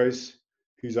 300 euros.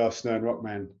 Who's our Snern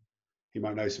Rockman? He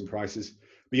might know some prices.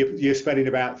 But you're spending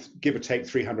about, give or take,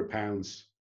 £300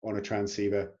 on a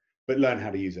transceiver, but learn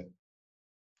how to use it.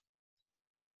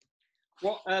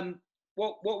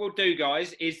 What we'll do,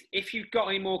 guys, is if you've got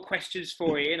any more questions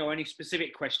for Ian or any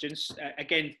specific questions,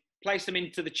 again, place them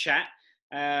into the chat,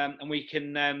 and we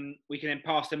can then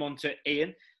pass them on to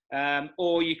Ian.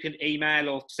 Or you can email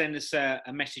or send us a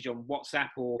message on WhatsApp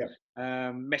or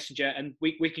Messenger, and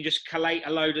we can just collate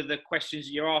a load of the questions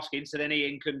you're asking, so then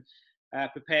Ian can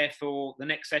prepare for the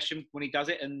next session when he does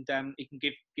it, and he can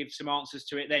give some answers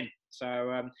to it then.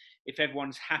 So if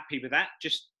everyone's happy with that,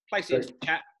 just place it in the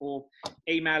chat or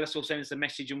email us or send us a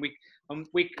message, and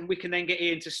we can then get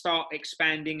Ian to start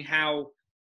expanding how,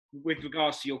 with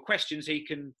regards to your questions, he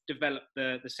can develop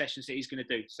the sessions that he's going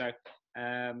to do. So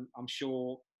I'm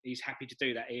sure he's happy to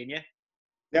do that, Ian. Yeah.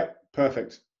 Yep.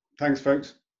 Perfect. Thanks,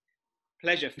 folks.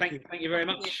 Pleasure. Thank you very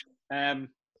much,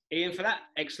 Ian, for that.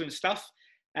 Excellent stuff.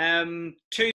 I'm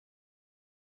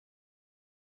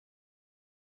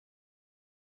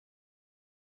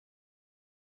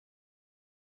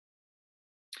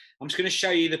just going to show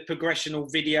you the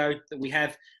progressional video that we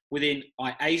have within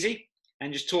IASY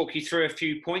and just talk you through a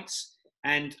few points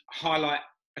and highlight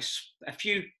a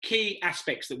few key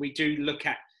aspects that we do look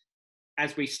at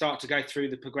as we start to go through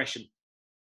the progression.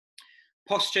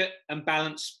 Posture and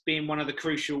balance being one of the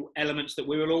crucial elements that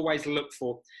we will always look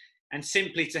for. And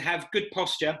simply to have good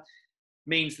posture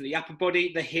means that the upper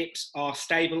body, the hips are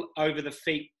stable over the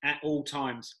feet at all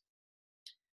times.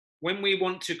 When we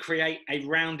want to create a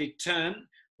rounded turn,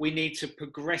 we need to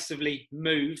progressively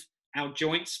move our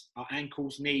joints, our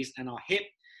ankles, knees, and our hip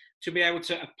to be able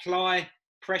to apply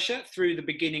pressure through the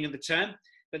beginning of the turn.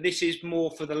 But this is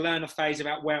more for the learner phase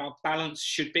about where our balance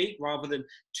should be, rather than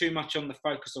too much on the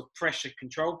focus of pressure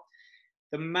control.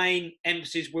 The main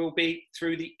emphasis will be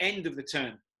through the end of the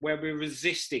turn, where we're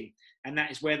resisting, and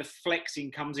that is where the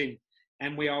flexing comes in.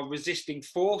 And we are resisting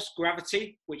force,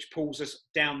 gravity, which pulls us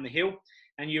down the hill.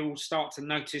 And you will start to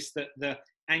notice that the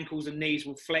ankles and knees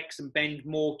will flex and bend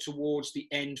more towards the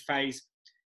end phase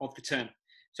of the turn.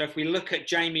 So if we look at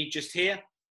Jamie just here,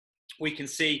 we can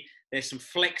see there's some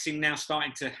flexing now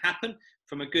starting to happen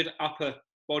from a good upper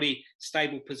body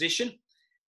stable position.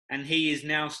 And he is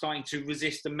now starting to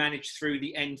resist and manage through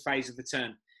the end phase of the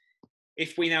turn.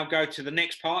 If we now go to the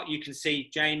next part, you can see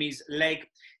Jamie's leg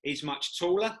is much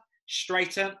taller,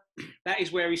 straighter. That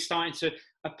is where he's starting to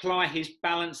apply his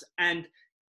balance and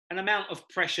an amount of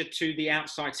pressure to the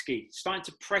outside ski, starting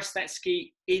to press that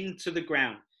ski into the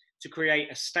ground to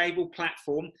create a stable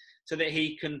platform so that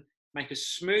he can make a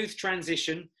smooth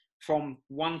transition from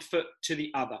one foot to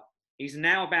the other. He's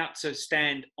now about to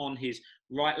stand on his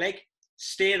right leg,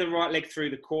 steer the right leg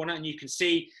through the corner, and you can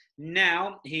see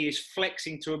now he is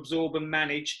flexing to absorb and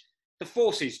manage the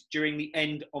forces during the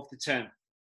end of the turn.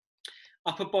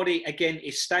 Upper body, again,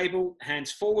 is stable,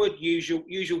 hands forward,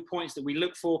 usual points that we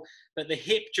look for, but the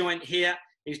hip joint here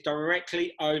is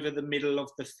directly over the middle of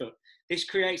the foot. This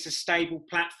creates a stable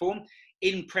platform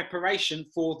in preparation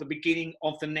for the beginning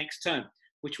of the next turn,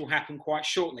 which will happen quite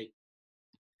shortly.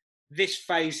 This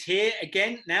phase here,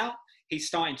 again, now, he's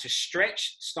starting to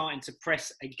stretch, starting to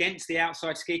press against the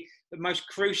outside ski, but most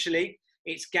crucially,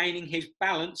 it's gaining his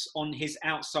balance on his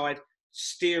outside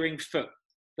steering foot,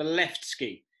 the left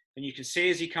ski. And you can see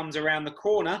as he comes around the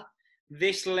corner,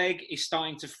 this leg is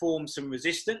starting to form some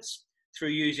resistance through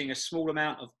using a small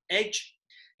amount of edge.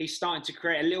 He's starting to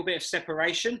create a little bit of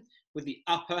separation with the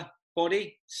upper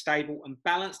body stable and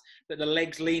balanced, but the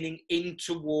legs leaning in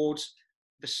towards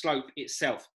the slope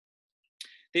itself.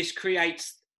 This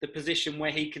creates the position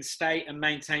where he can stay and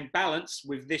maintain balance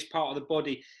with this part of the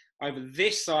body over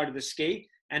this side of the ski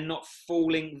and not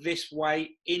falling this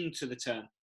way into the turn.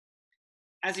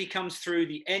 As he comes through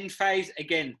the end phase,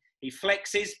 again, he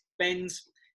flexes, bends,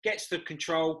 gets the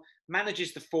control,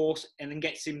 manages the force, and then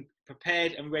gets him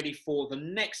prepared and ready for the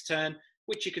next turn,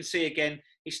 which you can see again,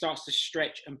 he starts to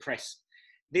stretch and press.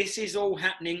 This is all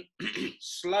happening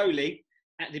slowly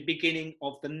at the beginning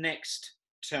of the next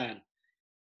turn.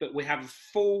 But we have a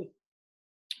full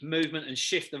movement and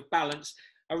shift of balance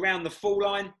around the fall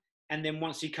line And then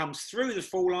once he comes through the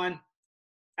fall line,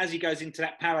 as he goes into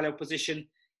that parallel position,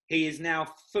 he is now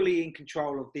fully in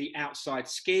control of the outside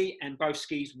ski and both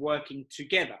skis working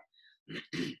together.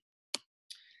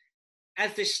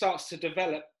 As this starts to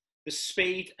develop, the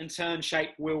speed and turn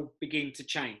shape will begin to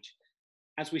change.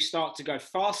 As we start to go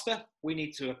faster, we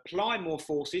need to apply more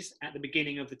forces at the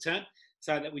beginning of the turn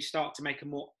so that we start to make a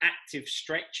more active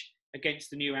stretch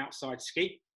against the new outside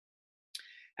ski.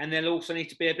 And there'll also need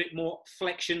to be a bit more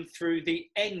flexion through the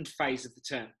end phase of the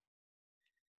turn.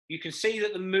 You can see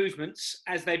that the movements,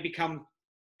 as they become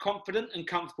confident and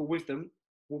comfortable with them,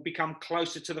 will become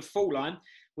closer to the fall line,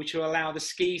 which will allow the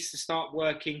skis to start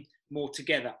working more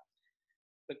together.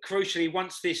 But crucially,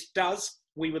 once this does,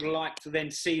 we would like to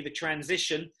then see the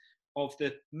transition of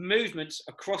the movements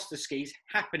across the skis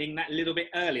happening that little bit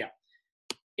earlier.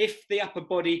 If the upper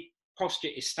body posture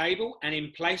is stable and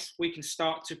in place, we can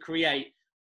start to create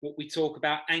what we talk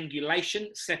about angulation,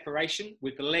 separation,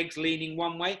 with the legs leaning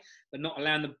one way, but not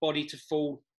allowing the body to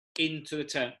fall into the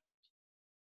turn.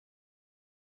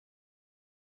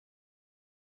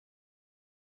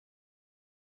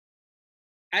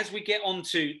 As we get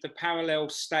onto the parallel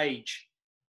stage,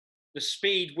 the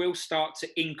speed will start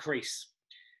to increase.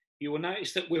 You will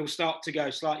notice that we'll start to go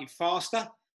slightly faster,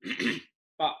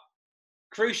 but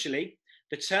crucially,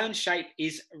 the turn shape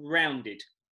is rounded.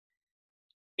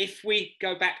 If we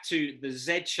go back to the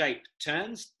Z-shaped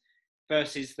turns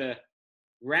versus the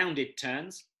rounded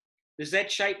turns, the Z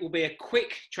shape will be a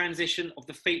quick transition of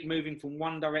the feet moving from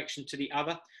one direction to the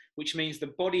other, which means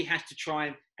the body has to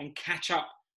try and catch up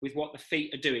with what the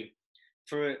feet are doing.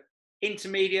 For an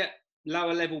intermediate,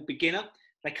 lower level beginner,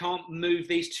 they can't move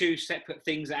these two separate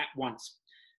things at once.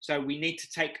 So we need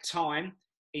to take time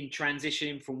in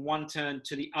transitioning from one turn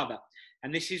to the other.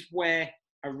 And this is where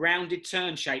a rounded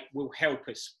turn shape will help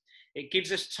us. It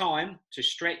gives us time to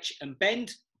stretch and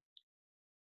bend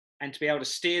and to be able to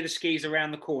steer the skis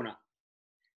around the corner.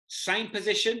 Same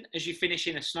position as you finish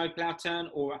in a snowplow turn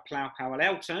or a plow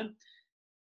parallel turn,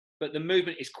 but the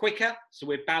movement is quicker, so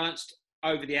we're balanced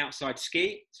over the outside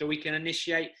ski, so we can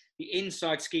initiate the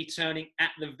inside ski turning at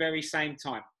the very same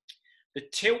time. The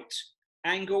tilt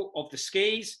angle of the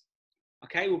skis,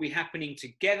 okay, will be happening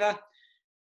together.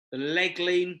 The leg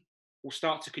lean will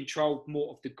start to control more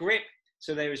of the grip,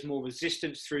 so there is more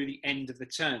resistance through the end of the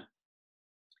turn.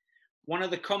 One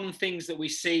of the common things that we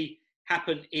see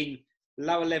happen in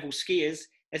lower level skiers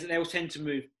is that they'll tend to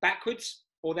move backwards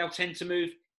or they'll tend to move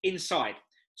inside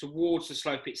towards the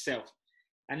slope itself.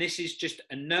 And this is just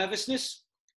a nervousness,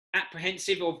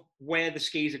 apprehensive of where the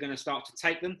skis are going to start to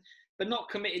take them, but not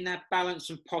committing their balance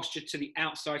and posture to the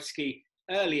outside ski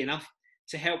early enough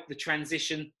to help the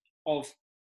transition of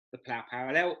the plow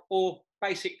parallel or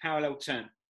basic parallel turn.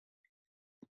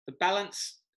 The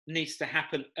balance needs to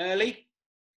happen early,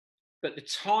 but the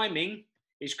timing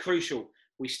is crucial.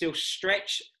 We still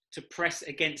stretch to press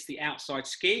against the outside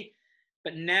ski,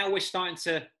 but now we're starting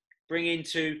to bring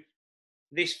into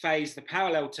this phase, the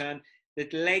parallel turn, the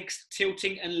legs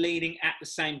tilting and leaning at the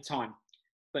same time,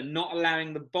 but not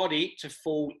allowing the body to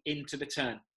fall into the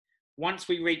turn. Once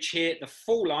we reach here, the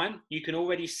fall line, you can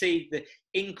already see the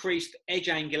increased edge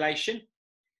angulation,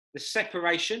 the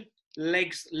separation,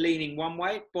 legs leaning one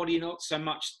way, body not so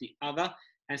much the other.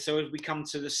 And so as we come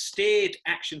to the steered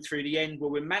action through the end where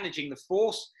we're managing the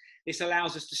force, this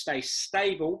allows us to stay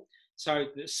stable so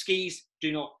that skis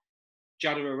do not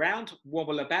judder around,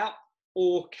 wobble about,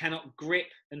 or cannot grip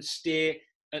and steer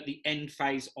at the end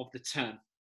phase of the turn.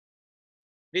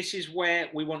 This is where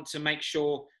we want to make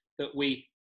sure that we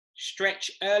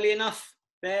stretch early enough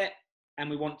there, and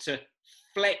we want to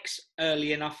flex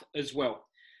early enough as well.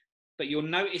 But you'll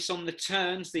notice on the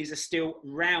turns, these are still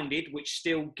rounded, which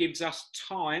still gives us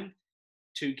time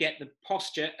to get the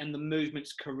posture and the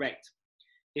movements correct.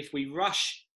 If we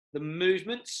rush the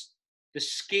movements, the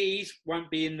skis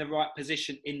won't be in the right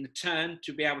position in the turn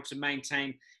to be able to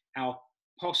maintain our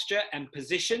posture and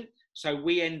position. So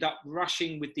we end up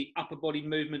rushing with the upper body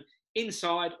movement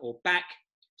inside or back.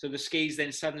 So the skis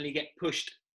then suddenly get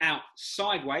pushed out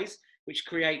sideways, which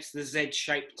creates the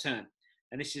Z-shaped turn.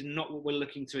 And this is not what we're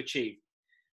looking to achieve.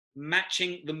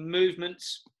 Matching the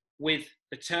movements with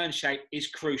the turn shape is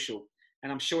crucial.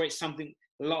 And I'm sure it's something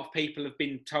a lot of people have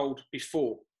been told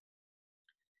before.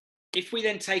 If we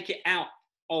then take it out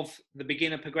of the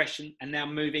beginner progression and now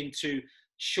move into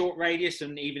short radius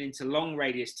and even into long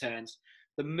radius turns,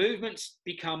 the movements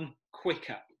become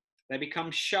quicker, they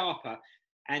become sharper,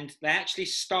 and they actually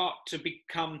start to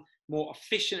become more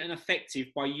efficient and effective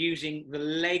by using the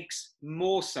legs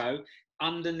more so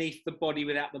underneath the body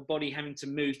without the body having to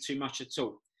move too much at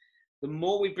all. The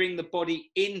more we bring the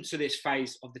body into this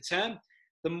phase of the turn,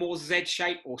 the more Z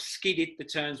shape or skidded the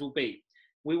turns will be.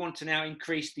 We want to now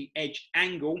increase the edge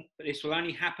angle, but this will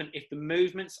only happen if the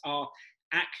movements are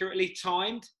accurately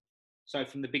timed, so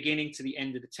from the beginning to the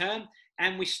end of the turn,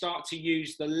 and we start to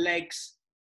use the legs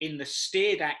in the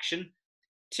steered action,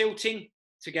 tilting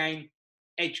to gain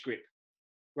edge grip,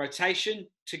 rotation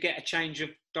to get a change of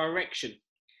direction,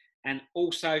 and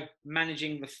also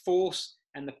managing the force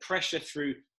and the pressure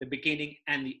through the beginning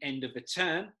and the end of the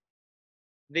turn.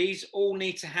 These all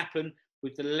need to happen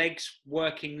with the legs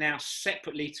working now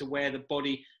separately to where the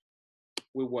body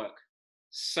will work.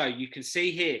 So you can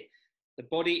see here, the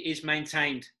body is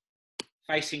maintained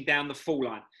facing down the fall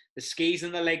line. The skis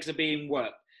and the legs are being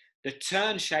worked. The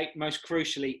turn shape, most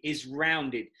crucially, is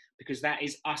rounded because that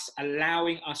is us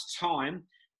allowing us time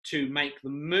to make the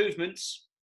movements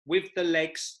with the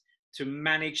legs to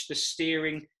manage the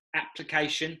steering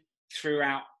application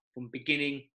throughout from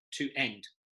beginning to end.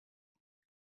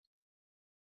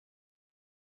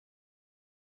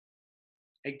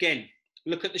 Again,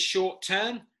 look at the short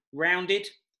turn, rounded,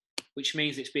 which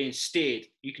means it's being steered.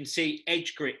 You can see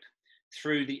edge grip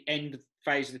through the end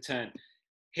phase of the turn.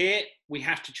 Here, we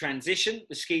have to transition.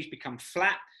 The skis become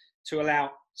flat to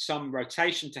allow some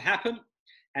rotation to happen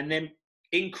and then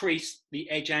increase the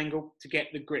edge angle to get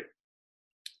the grip.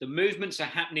 The movements are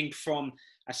happening from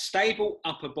a stable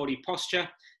upper body posture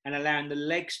and allowing the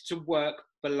legs to work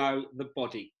below the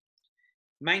body.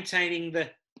 Maintaining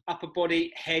the upper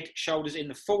body, head, shoulders in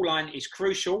the fall line is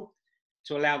crucial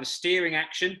to allow the steering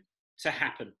action to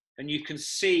happen. And you can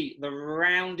see the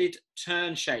rounded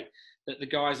turn shape that the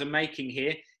guys are making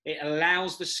here. It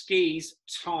allows the skis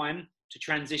time to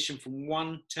transition from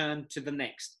one turn to the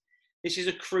next. This is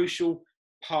a crucial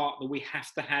part that we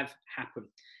have to have happen.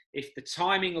 If the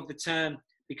timing of the turn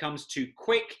becomes too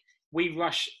quick, we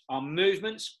rush our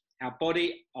movements, our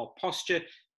body, our posture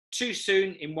too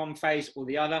soon in one phase or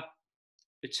the other,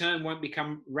 the turn won't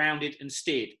become rounded and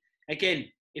steered. Again,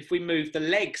 if we move the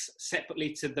legs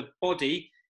separately to the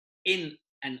body in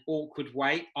an awkward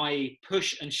way, i.e.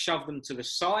 push and shove them to the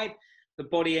side, the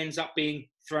body ends up being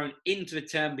thrown into the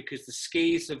turn because the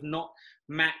skis have not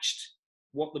matched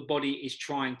what the body is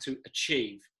trying to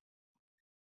achieve.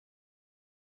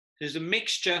 There's a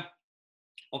mixture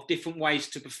of different ways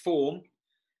to perform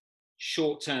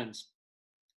short turns.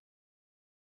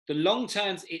 The long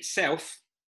turns itself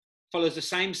follows the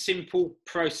same simple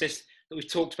process that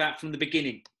we've talked about from the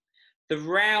beginning. The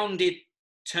rounded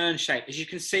turn shape, as you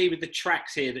can see with the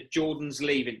tracks here that Jordan's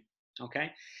leaving,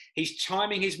 okay? He's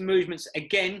timing his movements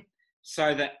again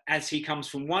so that as he comes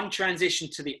from one transition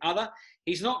to the other,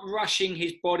 he's not rushing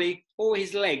his body or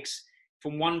his legs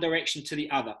from one direction to the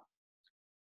other.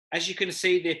 As you can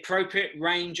see, the appropriate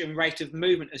range and rate of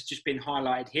movement has just been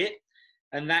highlighted here,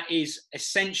 and that is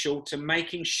essential to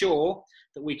making sure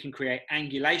that we can create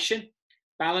angulation,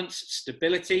 balance,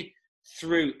 stability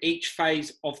through each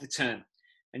phase of the turn.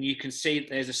 And you can see that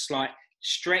there's a slight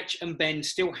stretch and bend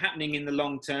still happening in the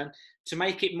long turn to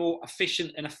make it more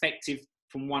efficient and effective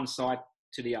from one side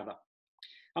to the other.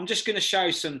 I'm just going to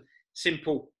show some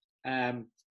simple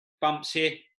bumps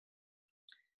here.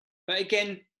 But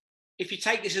again, if you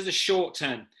take this as a short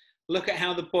turn, look at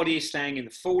how the body is staying in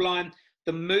the fall line.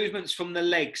 The movements from the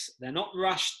legs, they're not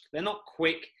rushed, they're not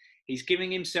quick. He's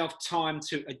giving himself time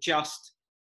to adjust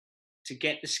to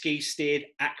get the ski steered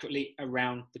accurately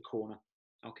around the corner.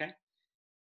 Okay,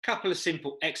 couple of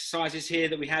simple exercises here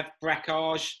that we have.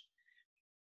 Braquage,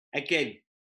 again,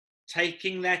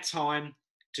 taking their time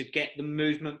to get the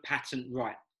movement pattern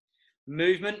right.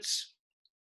 Movements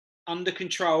under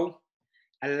control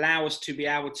allow us to be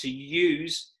able to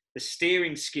use the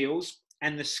steering skills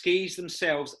and the skis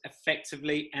themselves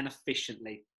effectively and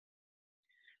efficiently.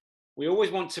 We always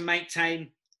want to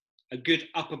maintain a good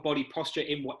upper body posture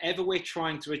in whatever we're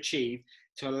trying to achieve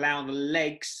to allow the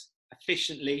legs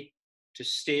efficiently to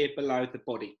steer below the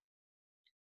body.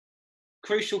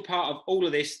 Crucial part of all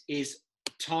of this is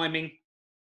timing.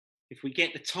 If we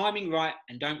get the timing right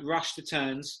and don't rush the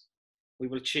turns, we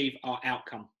will achieve our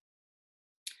outcome.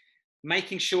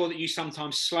 Making sure that you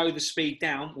sometimes slow the speed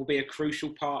down will be a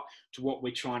crucial part to what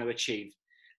we're trying to achieve.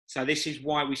 So this is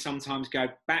why we sometimes go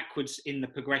backwards in the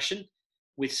progression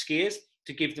with skiers,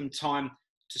 to give them time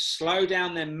to slow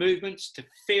down their movements, to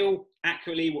feel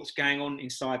accurately what's going on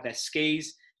inside their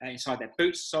skis, inside their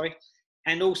boots, sorry,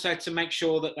 and also to make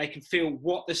sure that they can feel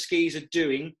what the skis are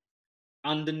doing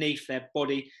underneath their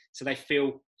body so they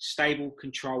feel stable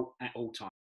control at all times.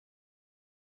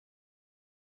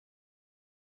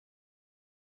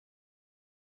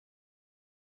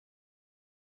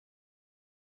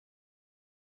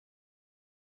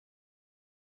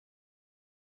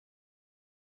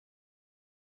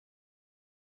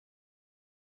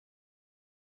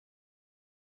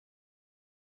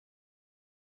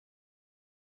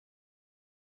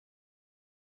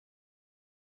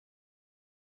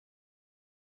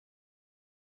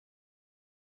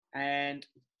 And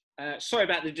sorry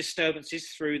about the disturbances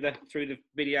through the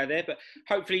video there, but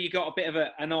hopefully you got a bit of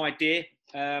an idea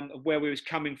of where we was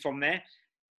coming from there.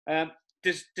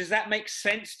 Does that make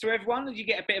sense to everyone? Did you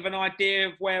get a bit of an idea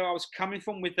of where I was coming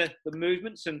from with the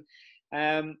movements? And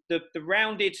the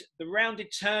rounded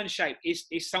turn shape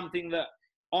is something that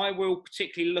I will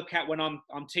particularly look at when I'm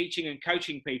teaching and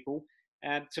coaching people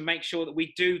to make sure that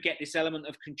we do get this element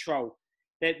of control.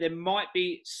 There might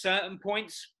be certain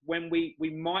points when we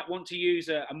might want to use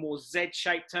a more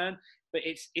Z-shaped turn, but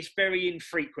it's very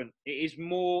infrequent. It is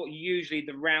more usually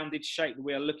the rounded shape that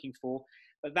we are looking for,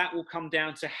 but that will come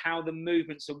down to how the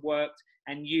movements are worked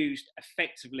and used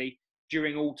effectively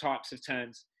during all types of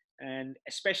turns. And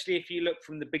especially if you look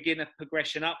from the beginner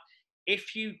progression up,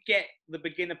 if you get the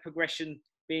beginner progression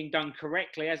being done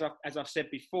correctly, as I've said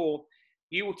before,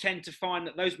 you will tend to find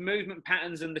that those movement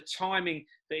patterns and the timing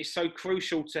that is so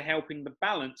crucial to helping the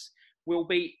balance will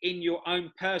be in your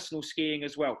own personal skiing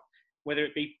as well, whether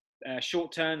it be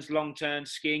short turns, long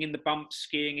turns, skiing in the bumps,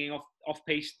 skiing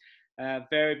off-piste,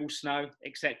 variable snow,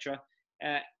 etc.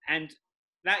 And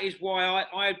that is why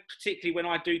I particularly when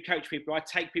I do coach people, I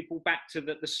take people back to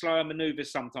the slower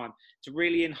maneuvers sometimes to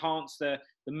really enhance the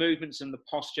movements and the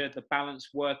posture, the balance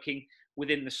working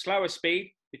within the slower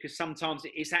speed, because sometimes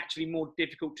it's actually more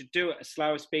difficult to do at a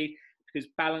slower speed because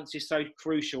balance is so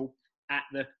crucial at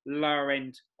the lower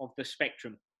end of the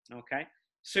spectrum, okay? As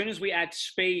soon as we add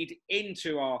speed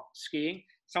into our skiing,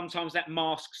 sometimes that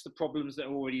masks the problems that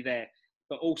are already there.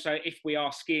 But also if we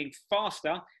are skiing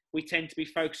faster, we tend to be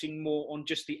focusing more on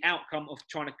just the outcome of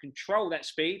trying to control that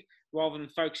speed rather than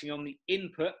focusing on the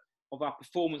input of our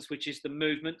performance, which is the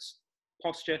movements,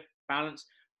 posture, balance,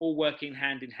 all working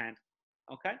hand in hand,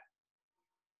 okay?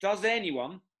 Does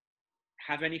anyone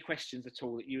have any questions at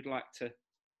all that you'd like to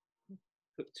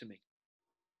put to me?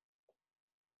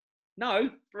 No?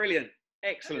 Brilliant.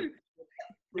 Excellent.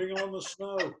 Bring on the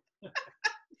snow.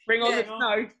 Bring on the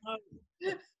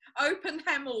snow. Open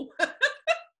Hemel.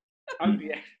 Oh,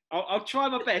 yeah. I'll try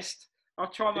my best.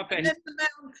 I'll try my best. There's the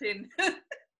mountain.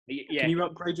 Yeah. Can you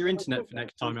upgrade your internet for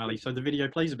next time, Ali, so the video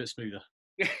plays a bit smoother?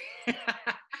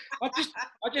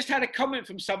 I just had a comment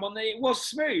from someone that it was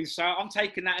smooth, so I'm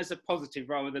taking that as a positive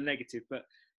rather than negative. But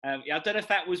yeah, I don't know if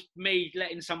that was me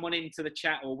letting someone into the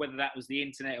chat or whether that was the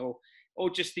internet or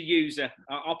just the user.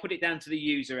 I'll put it down to the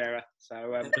user error.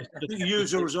 So the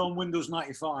user was on Windows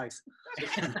 95.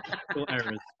 Still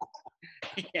errors.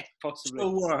 Yeah, possibly.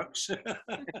 Still works.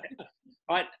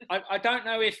 I don't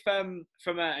know if from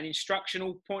an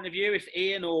instructional point of view, if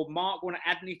Ian or Mark want to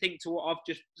add anything to what I've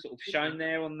just sort of shown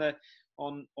there on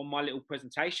my little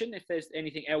presentation, if there's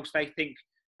anything else they think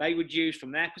they would use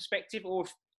from their perspective, or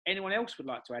if anyone else would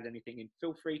like to add anything in,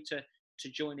 feel free to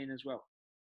join in as well.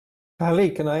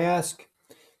 Ali, can I ask?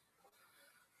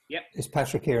 Yep. It's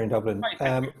Patrick here in Dublin.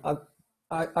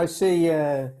 I see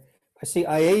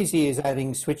IASI is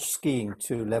adding switch skiing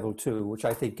to level 2, which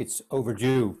I think it's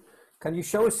overdue. Can you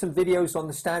show us some videos on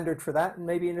the standard for that and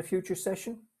maybe in a future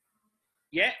session?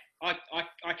 Yeah, I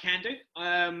can do.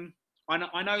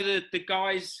 I know the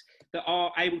guys that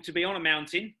are able to be on a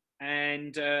mountain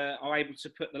and are able to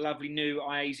put the lovely new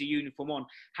IASI uniform on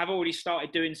have already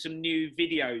started doing some new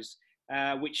videos,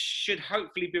 which should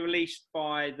hopefully be released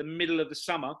by the middle of the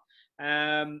summer.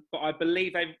 But I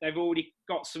believe they've already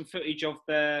got some footage of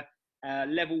the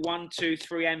level 1, 2,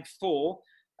 3, and 4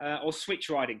 or switch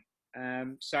riding.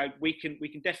 So we can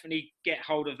definitely get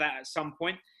hold of that at some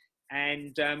point,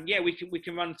 and yeah, we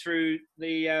can run through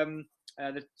the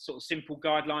sort of simple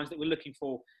guidelines that we're looking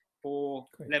for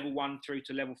level 1 through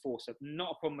to level 4. So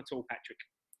not a problem at all, Patrick.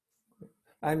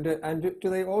 And do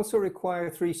they also require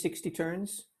 360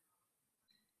 turns?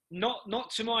 Not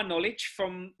to my knowledge.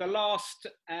 From the last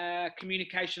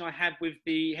communication I had with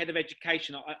the head of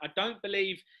education, I don't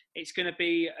believe it's going to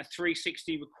be a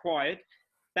 360 required.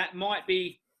 That might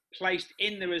be placed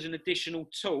in there as an additional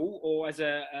tool or as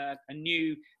a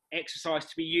new exercise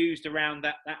to be used around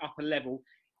that upper level.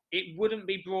 It wouldn't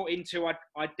be brought into,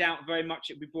 I doubt very much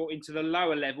it would be brought into the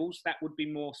lower levels. That would be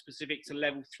more specific to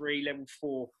level 3, level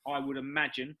 4, I would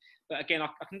imagine. But again, I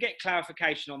can get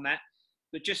clarification on that.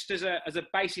 But just as a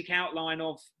basic outline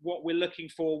of what we're looking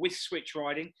for with switch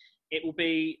riding, it will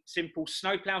be simple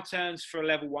snowplow turns for a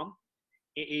level 1.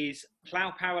 It is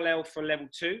plow parallel for a level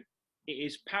 2. It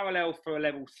is parallel for a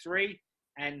level 3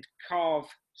 and carve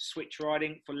switch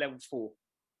riding for level 4.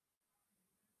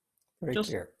 Very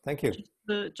clear. Thank you.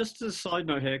 Just as a side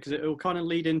note here, because it will kind of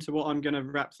lead into what I'm going to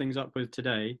wrap things up with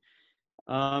today.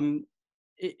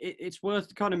 It's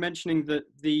worth kind of mentioning that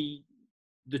the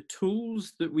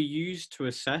tools that we use to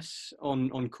assess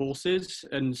on courses,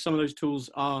 and some of those tools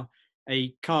are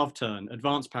a carve turn,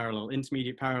 advanced parallel,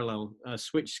 intermediate parallel,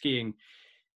 switch skiing,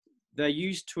 they're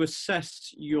used to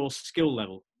assess your skill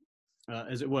level,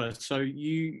 as it were. So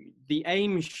the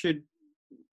aim should,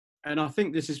 and I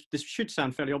think this should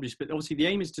sound fairly obvious, but obviously the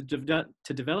aim is to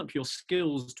develop your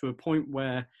skills to a point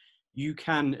where you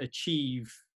can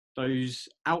achieve those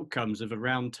outcomes of a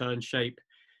round turn shape,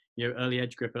 you know, early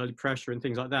edge grip, early pressure, and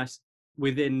things like that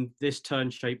within this turn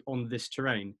shape on this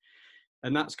terrain.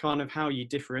 And that's kind of how you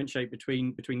differentiate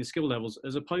between the skill levels,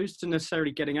 as opposed to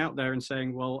necessarily getting out there and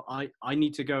saying, well, I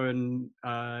need to go and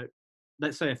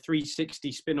let's say a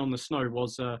 360 spin on the snow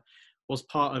was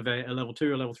part of a level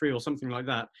 2 or level 3 or something like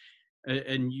that.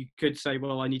 And you could say,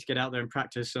 well, I need to get out there and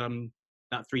practice that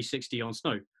 360 on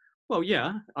snow. Well,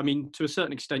 yeah, I mean, to a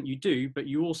certain extent you do, but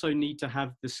you also need to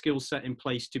have the skill set in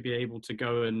place to be able to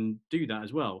go and do that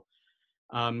as well.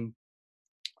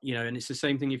 You know, and it's the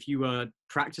same thing if you were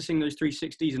practicing those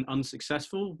 360s and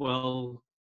unsuccessful. Well,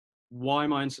 why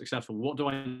am I unsuccessful? What do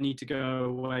I need to go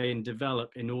away and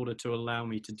develop in order to allow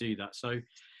me to do that? So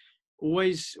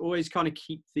always kind of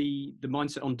keep the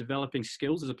mindset on developing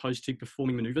skills as opposed to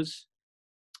performing maneuvers,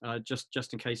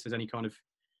 just in case there's any kind of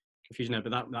confusion there.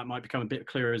 But that might become a bit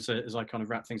clearer as I kind of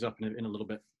wrap things up in a little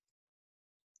bit.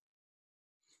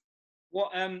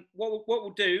 What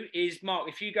we'll do is, Mark,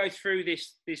 if you go through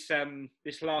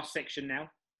this last section now,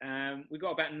 we've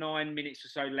got about 9 minutes or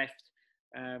so left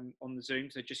on the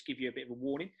Zoom, so just give you a bit of a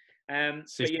warning.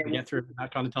 So yeah, we'll get through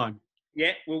that kind of time.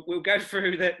 Yeah, we'll go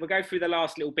through the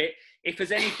last little bit. If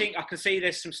there's anything, I can see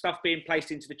there's some stuff being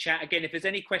placed into the chat. Again, if there's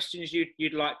any questions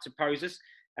you'd like to pose us,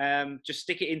 just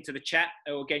stick it into the chat,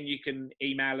 or again you can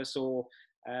email us or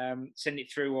send it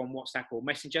through on WhatsApp or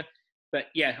Messenger. But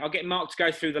yeah, I'll get Mark to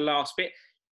go through the last bit,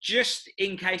 just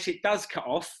in case it does cut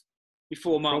off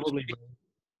before Mark.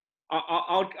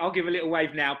 I'll give a little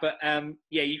wave now, but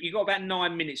yeah, you've got about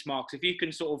 9 minutes, Mark. So if you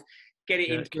can sort of get it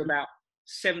into about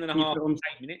 7.5,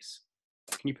 8 minutes.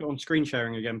 Can you put on screen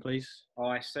sharing again, please?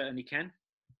 I certainly can.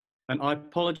 And I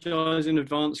apologise in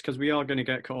advance because we are going to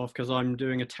get cut off because I'm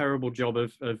doing a terrible job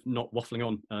of not waffling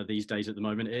on these days at the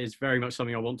moment. It is very much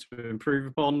something I want to improve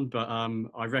upon, but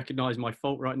I recognise my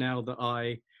fault right now that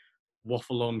I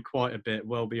waffle on quite a bit,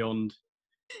 well beyond.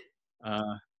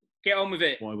 Get on with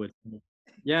it. What I would.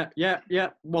 Yeah,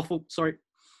 waffle. Sorry.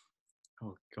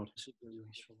 Oh God.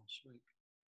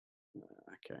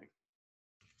 Okay.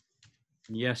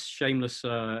 Yes, shameless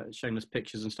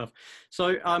pictures and stuff.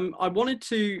 So I wanted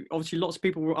to, obviously lots of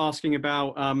people were asking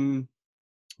about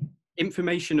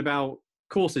information about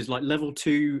courses like level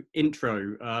 2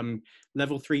 intro,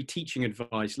 level 3 teaching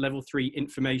advice, level 3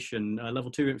 information,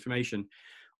 level 2 information,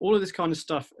 all of this kind of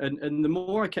stuff. And the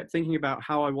more I kept thinking about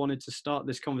how I wanted to start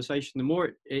this conversation, the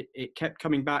more it kept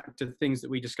coming back to the things that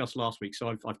we discussed last week. So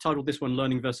I've titled this one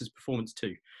Learning versus Performance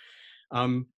 2.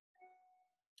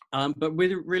 But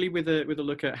with a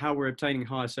look at how we're obtaining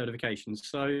higher certifications.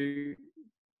 So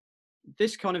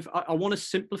this kind of, I want to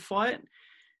simplify it.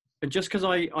 And just because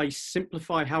I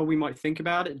simplify how we might think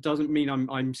about it, doesn't mean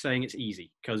I'm saying it's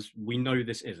easy, because we know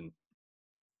this isn't.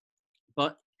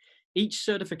 But each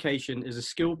certification is a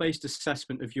skill-based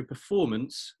assessment of your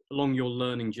performance along your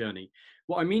learning journey.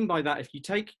 What I mean by that, if you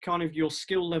take kind of your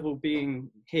skill level being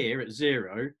here at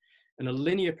 0 and a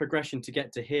linear progression to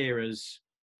get to here as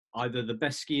either the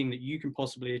best skiing that you can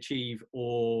possibly achieve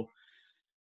or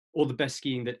the best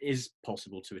skiing that is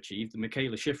possible to achieve, the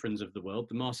Michaela Schifrins of the world,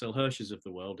 the Marcel Hirsches of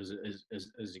the world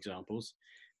as examples,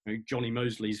 you know, Johnny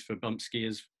Mosley's for bump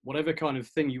skiers, whatever kind of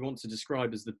thing you want to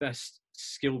describe as the best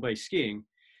skill-based skiing,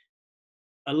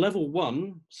 a level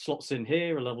 1 slots in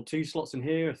here, a level 2 slots in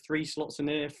here, a 3 slots in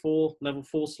here, level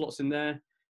 4 slots in there,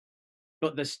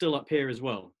 but they're still up here as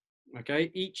well, okay?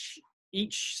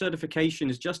 Each certification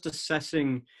is just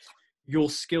assessing your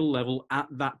skill level at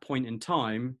that point in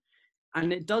time.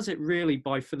 And it does it really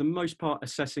by, for the most part,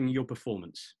 assessing your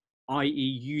performance, i.e.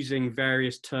 using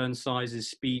various turn sizes,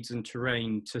 speeds and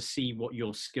terrain to see what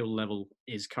your skill level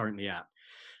is currently at.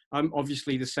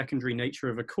 Obviously, the secondary nature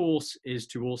of a course is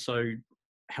to also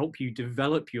help you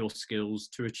develop your skills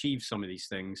to achieve some of these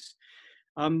things.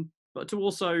 But to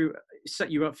also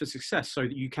set you up for success so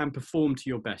that you can perform to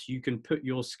your best. You can put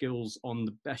your skills on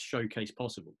the best showcase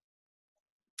possible.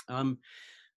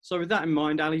 So with that in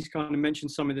mind, Ali's kind of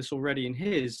mentioned some of this already in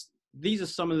his. These are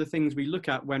some of the things we look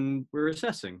at when we're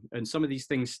assessing, and some of these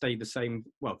things stay the same.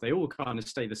 Well, they all kind of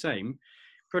stay the same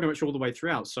pretty much all the way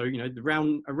throughout. So, you know,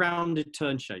 a rounded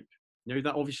turn shape, you know,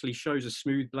 that obviously shows a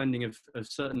smooth blending of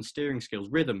certain steering skills,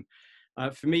 rhythm.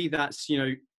 For me, that's, you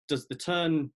know, does the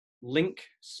turn link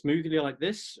smoothly like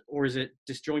this, or is it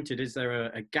disjointed? Is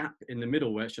there a gap in the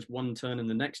middle where it's just one turn and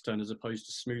the next turn as opposed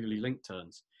to smoothly linked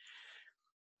turns?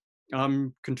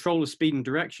 control of speed and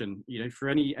direction. You know, for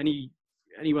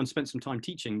anyone spent some time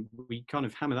teaching, we kind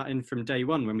of hammer that in from day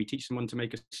one when we teach someone to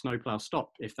make a snowplow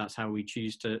stop, if that's how we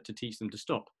choose to teach them to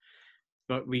stop.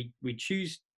 But we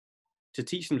choose to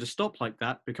teach them to stop like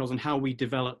that because on how we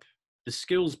develop the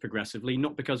skills progressively,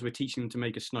 not because we're teaching them to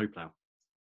make a snowplow.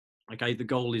 Okay, the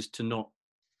goal is to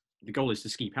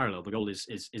ski parallel. The goal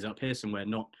is up here somewhere,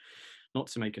 not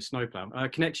to make a snowplow.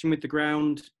 Connection with the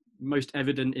ground, most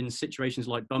evident in situations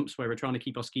like bumps where we're trying to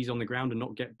keep our skis on the ground and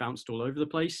not get bounced all over the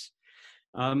place.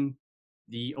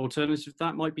 The alternative to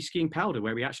that might be skiing powder,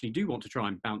 where we actually do want to try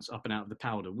and bounce up and out of the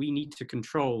powder. We need to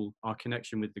control our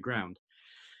connection with the ground.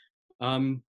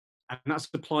 And that's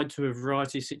applied to a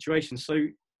variety of situations. So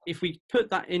if we put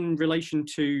that in relation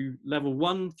to level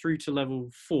 1 through to level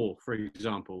 4, for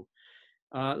example,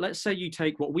 let's say you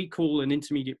take what we call an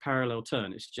intermediate parallel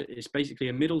turn. It's basically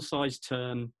a middle-sized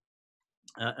turn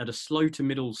at a slow to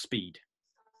middle speed.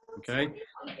 Okay.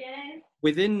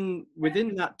 Within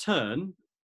that turn,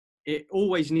 we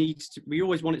always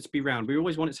want it to be round. We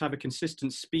always want it to have a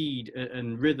consistent speed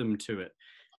and rhythm to it.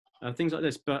 Things like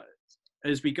this. But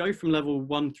as we go from level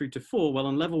 1 through to 4, well,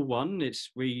 on level 1,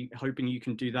 we hoping you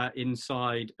can do that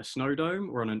inside a snow dome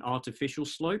or on an artificial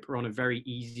slope or on a very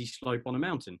easy slope on a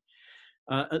mountain.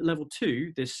 At level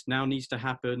 2, this now needs to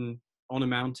happen on a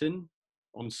mountain,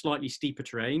 on slightly steeper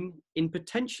terrain, in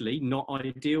potentially not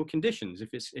ideal conditions.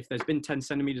 If there's been 10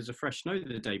 centimeters of fresh snow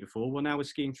the day before, well, now we're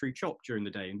skiing through chalk during the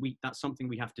day, and that's something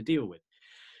we have to deal with.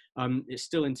 It's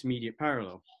still intermediate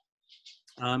parallel.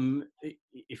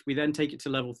 If we then take it to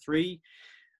level 3,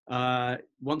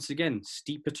 once again,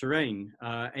 steeper terrain,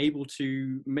 able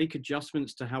to make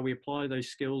adjustments to how we apply those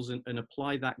skills and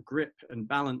apply that grip and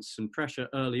balance and pressure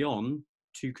early on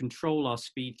to control our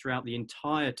speed throughout the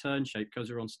entire turn shape because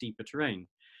we're on steeper terrain.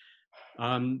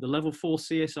 The level 4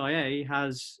 CSIA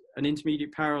has an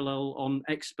intermediate parallel on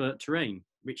expert terrain,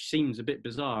 which seems a bit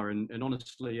bizarre, and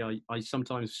honestly, I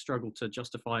sometimes struggle to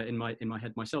justify it in my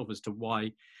head myself as to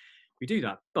why we do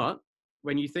that. But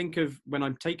when you think of when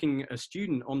I'm taking a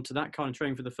student onto that kind of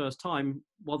terrain for the first time,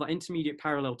 while that intermediate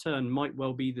parallel turn might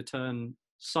well be the turn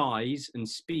size and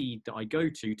speed that I go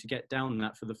to get down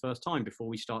that for the first time before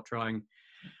we start trying,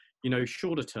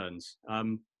 shorter turns.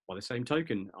 By the same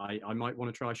token, I might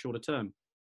want to try a shorter turn.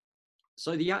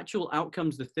 So the actual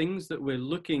outcomes, the things that we're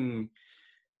looking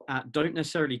at don't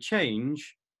necessarily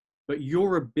change, but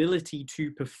your ability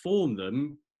to perform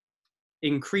them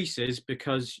increases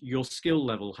because your skill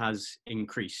level has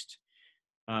increased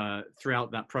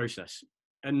throughout that process.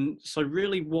 And so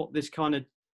really what this kind of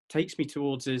takes me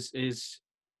towards is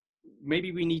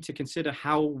maybe we need to consider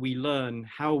how we learn,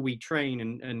 how we train,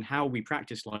 and how we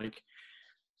practice. Like,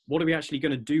 what are we actually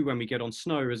going to do when we get on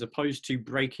snow, as opposed to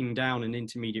breaking down an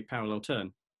intermediate parallel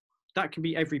turn? That can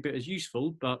be every bit as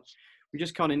useful, but we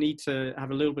just kind of need to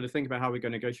have a little bit of think about how we're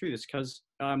going to go through this, because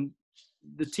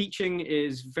the teaching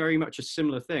is very much a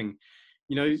similar thing.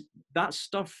 That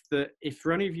stuff that, if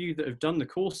for any of you that have done the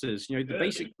courses, the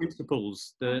basic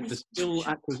principles, the skill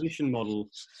acquisition model,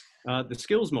 the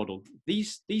skills model,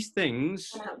 these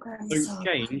things don't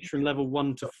change from level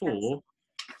 1 to 4.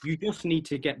 You just need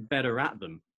to get better at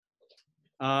them.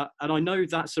 And I know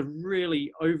that's a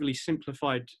really overly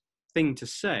simplified thing to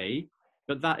say,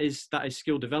 but that is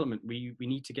skill development. We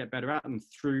need to get better at them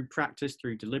through practice,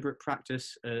 through deliberate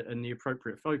practice, and the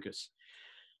appropriate focus.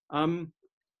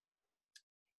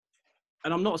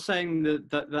 And I'm not saying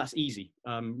that's easy.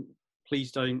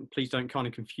 Please don't kind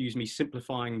of confuse me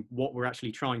simplifying what we're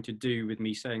actually trying to do with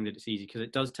me saying that it's easy, because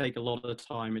it does take a lot of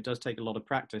time. It does take a lot of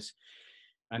practice,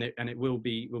 and it will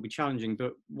be challenging.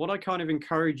 But what I kind of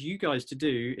encourage you guys to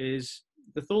do is,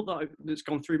 the thought that's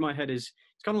gone through my head is,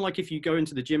 it's kind of like if you go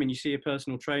into the gym and you see a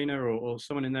personal trainer or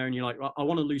someone in there and you're like, well, I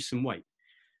want to lose some weight.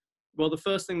 Well, the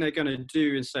first thing they're going to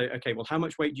do is say, okay, well, how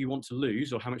much weight do you want to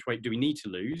lose, or how much weight do we need to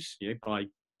lose, by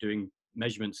doing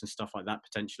measurements and stuff like that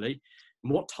potentially,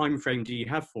 and what time frame do you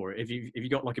have for it? If you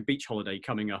got like a beach holiday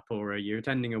coming up, or you're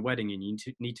attending a wedding and you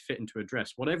need to fit into a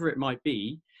dress, whatever it might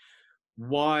be,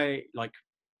 why, like,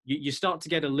 you start to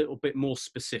get a little bit more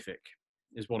specific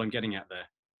is what I'm getting at there.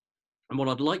 And what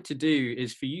I'd like to do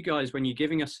is for you guys, when you're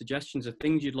giving us suggestions of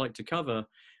things you'd like to cover,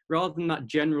 rather than that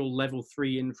general level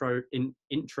 3 intro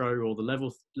or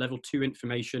the level 2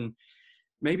 information,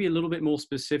 maybe a little bit more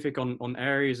specific on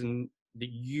areas and that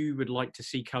you would like to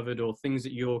see covered, or things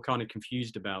that you're kind of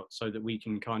confused about, so that we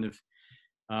can kind of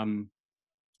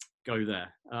go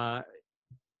there.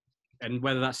 And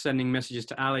whether that's sending messages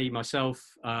to Ali, myself,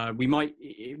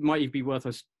 it might be worth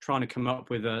us trying to come up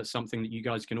with something that you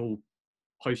guys can all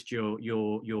post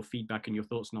your feedback and your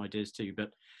thoughts and ideas too.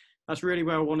 But that's really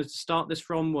where I wanted to start this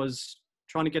from, was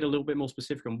trying to get a little bit more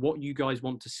specific on what you guys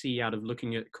want to see out of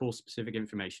looking at course-specific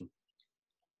information.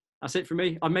 That's it for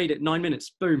me. I made it, 9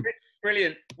 minutes. Boom.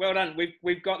 Brilliant. Well done.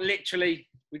 We've got literally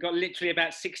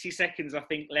about 60 seconds, I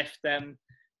think, left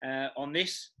on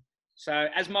this. So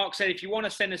as Mark said, if you want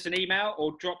to send us an email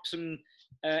or drop some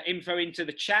info into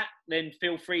the chat, then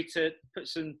feel free to put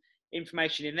some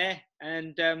information in there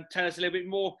and tell us a little bit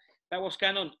more about what's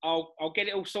going on. I'll get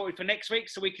it all sorted for next week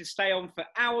so we can stay on for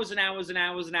hours and hours and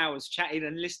hours and hours chatting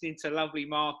and listening to lovely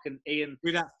Mark and Ian.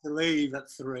 We'd have to leave at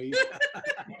 3.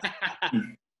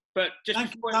 But just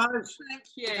thank you, guys. Thank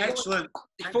you. Excellent.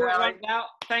 Before it runs out,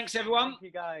 thanks everyone. Thank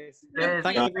you guys.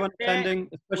 Thanks everyone attending,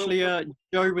 especially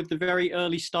Joe with the very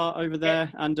early start over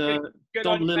there, and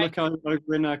Don Lilico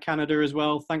over in Canada as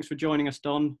well. Thanks for joining us,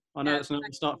 Don. I know it's an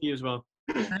early start for you as well.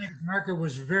 Thanks, Mark. It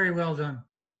was very well done.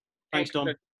 Thanks,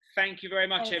 Don. Thank you very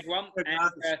much, everyone.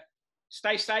 And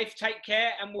stay safe, take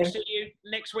care, and we'll see you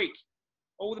next week.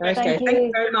 All the best. Thank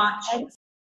you very much.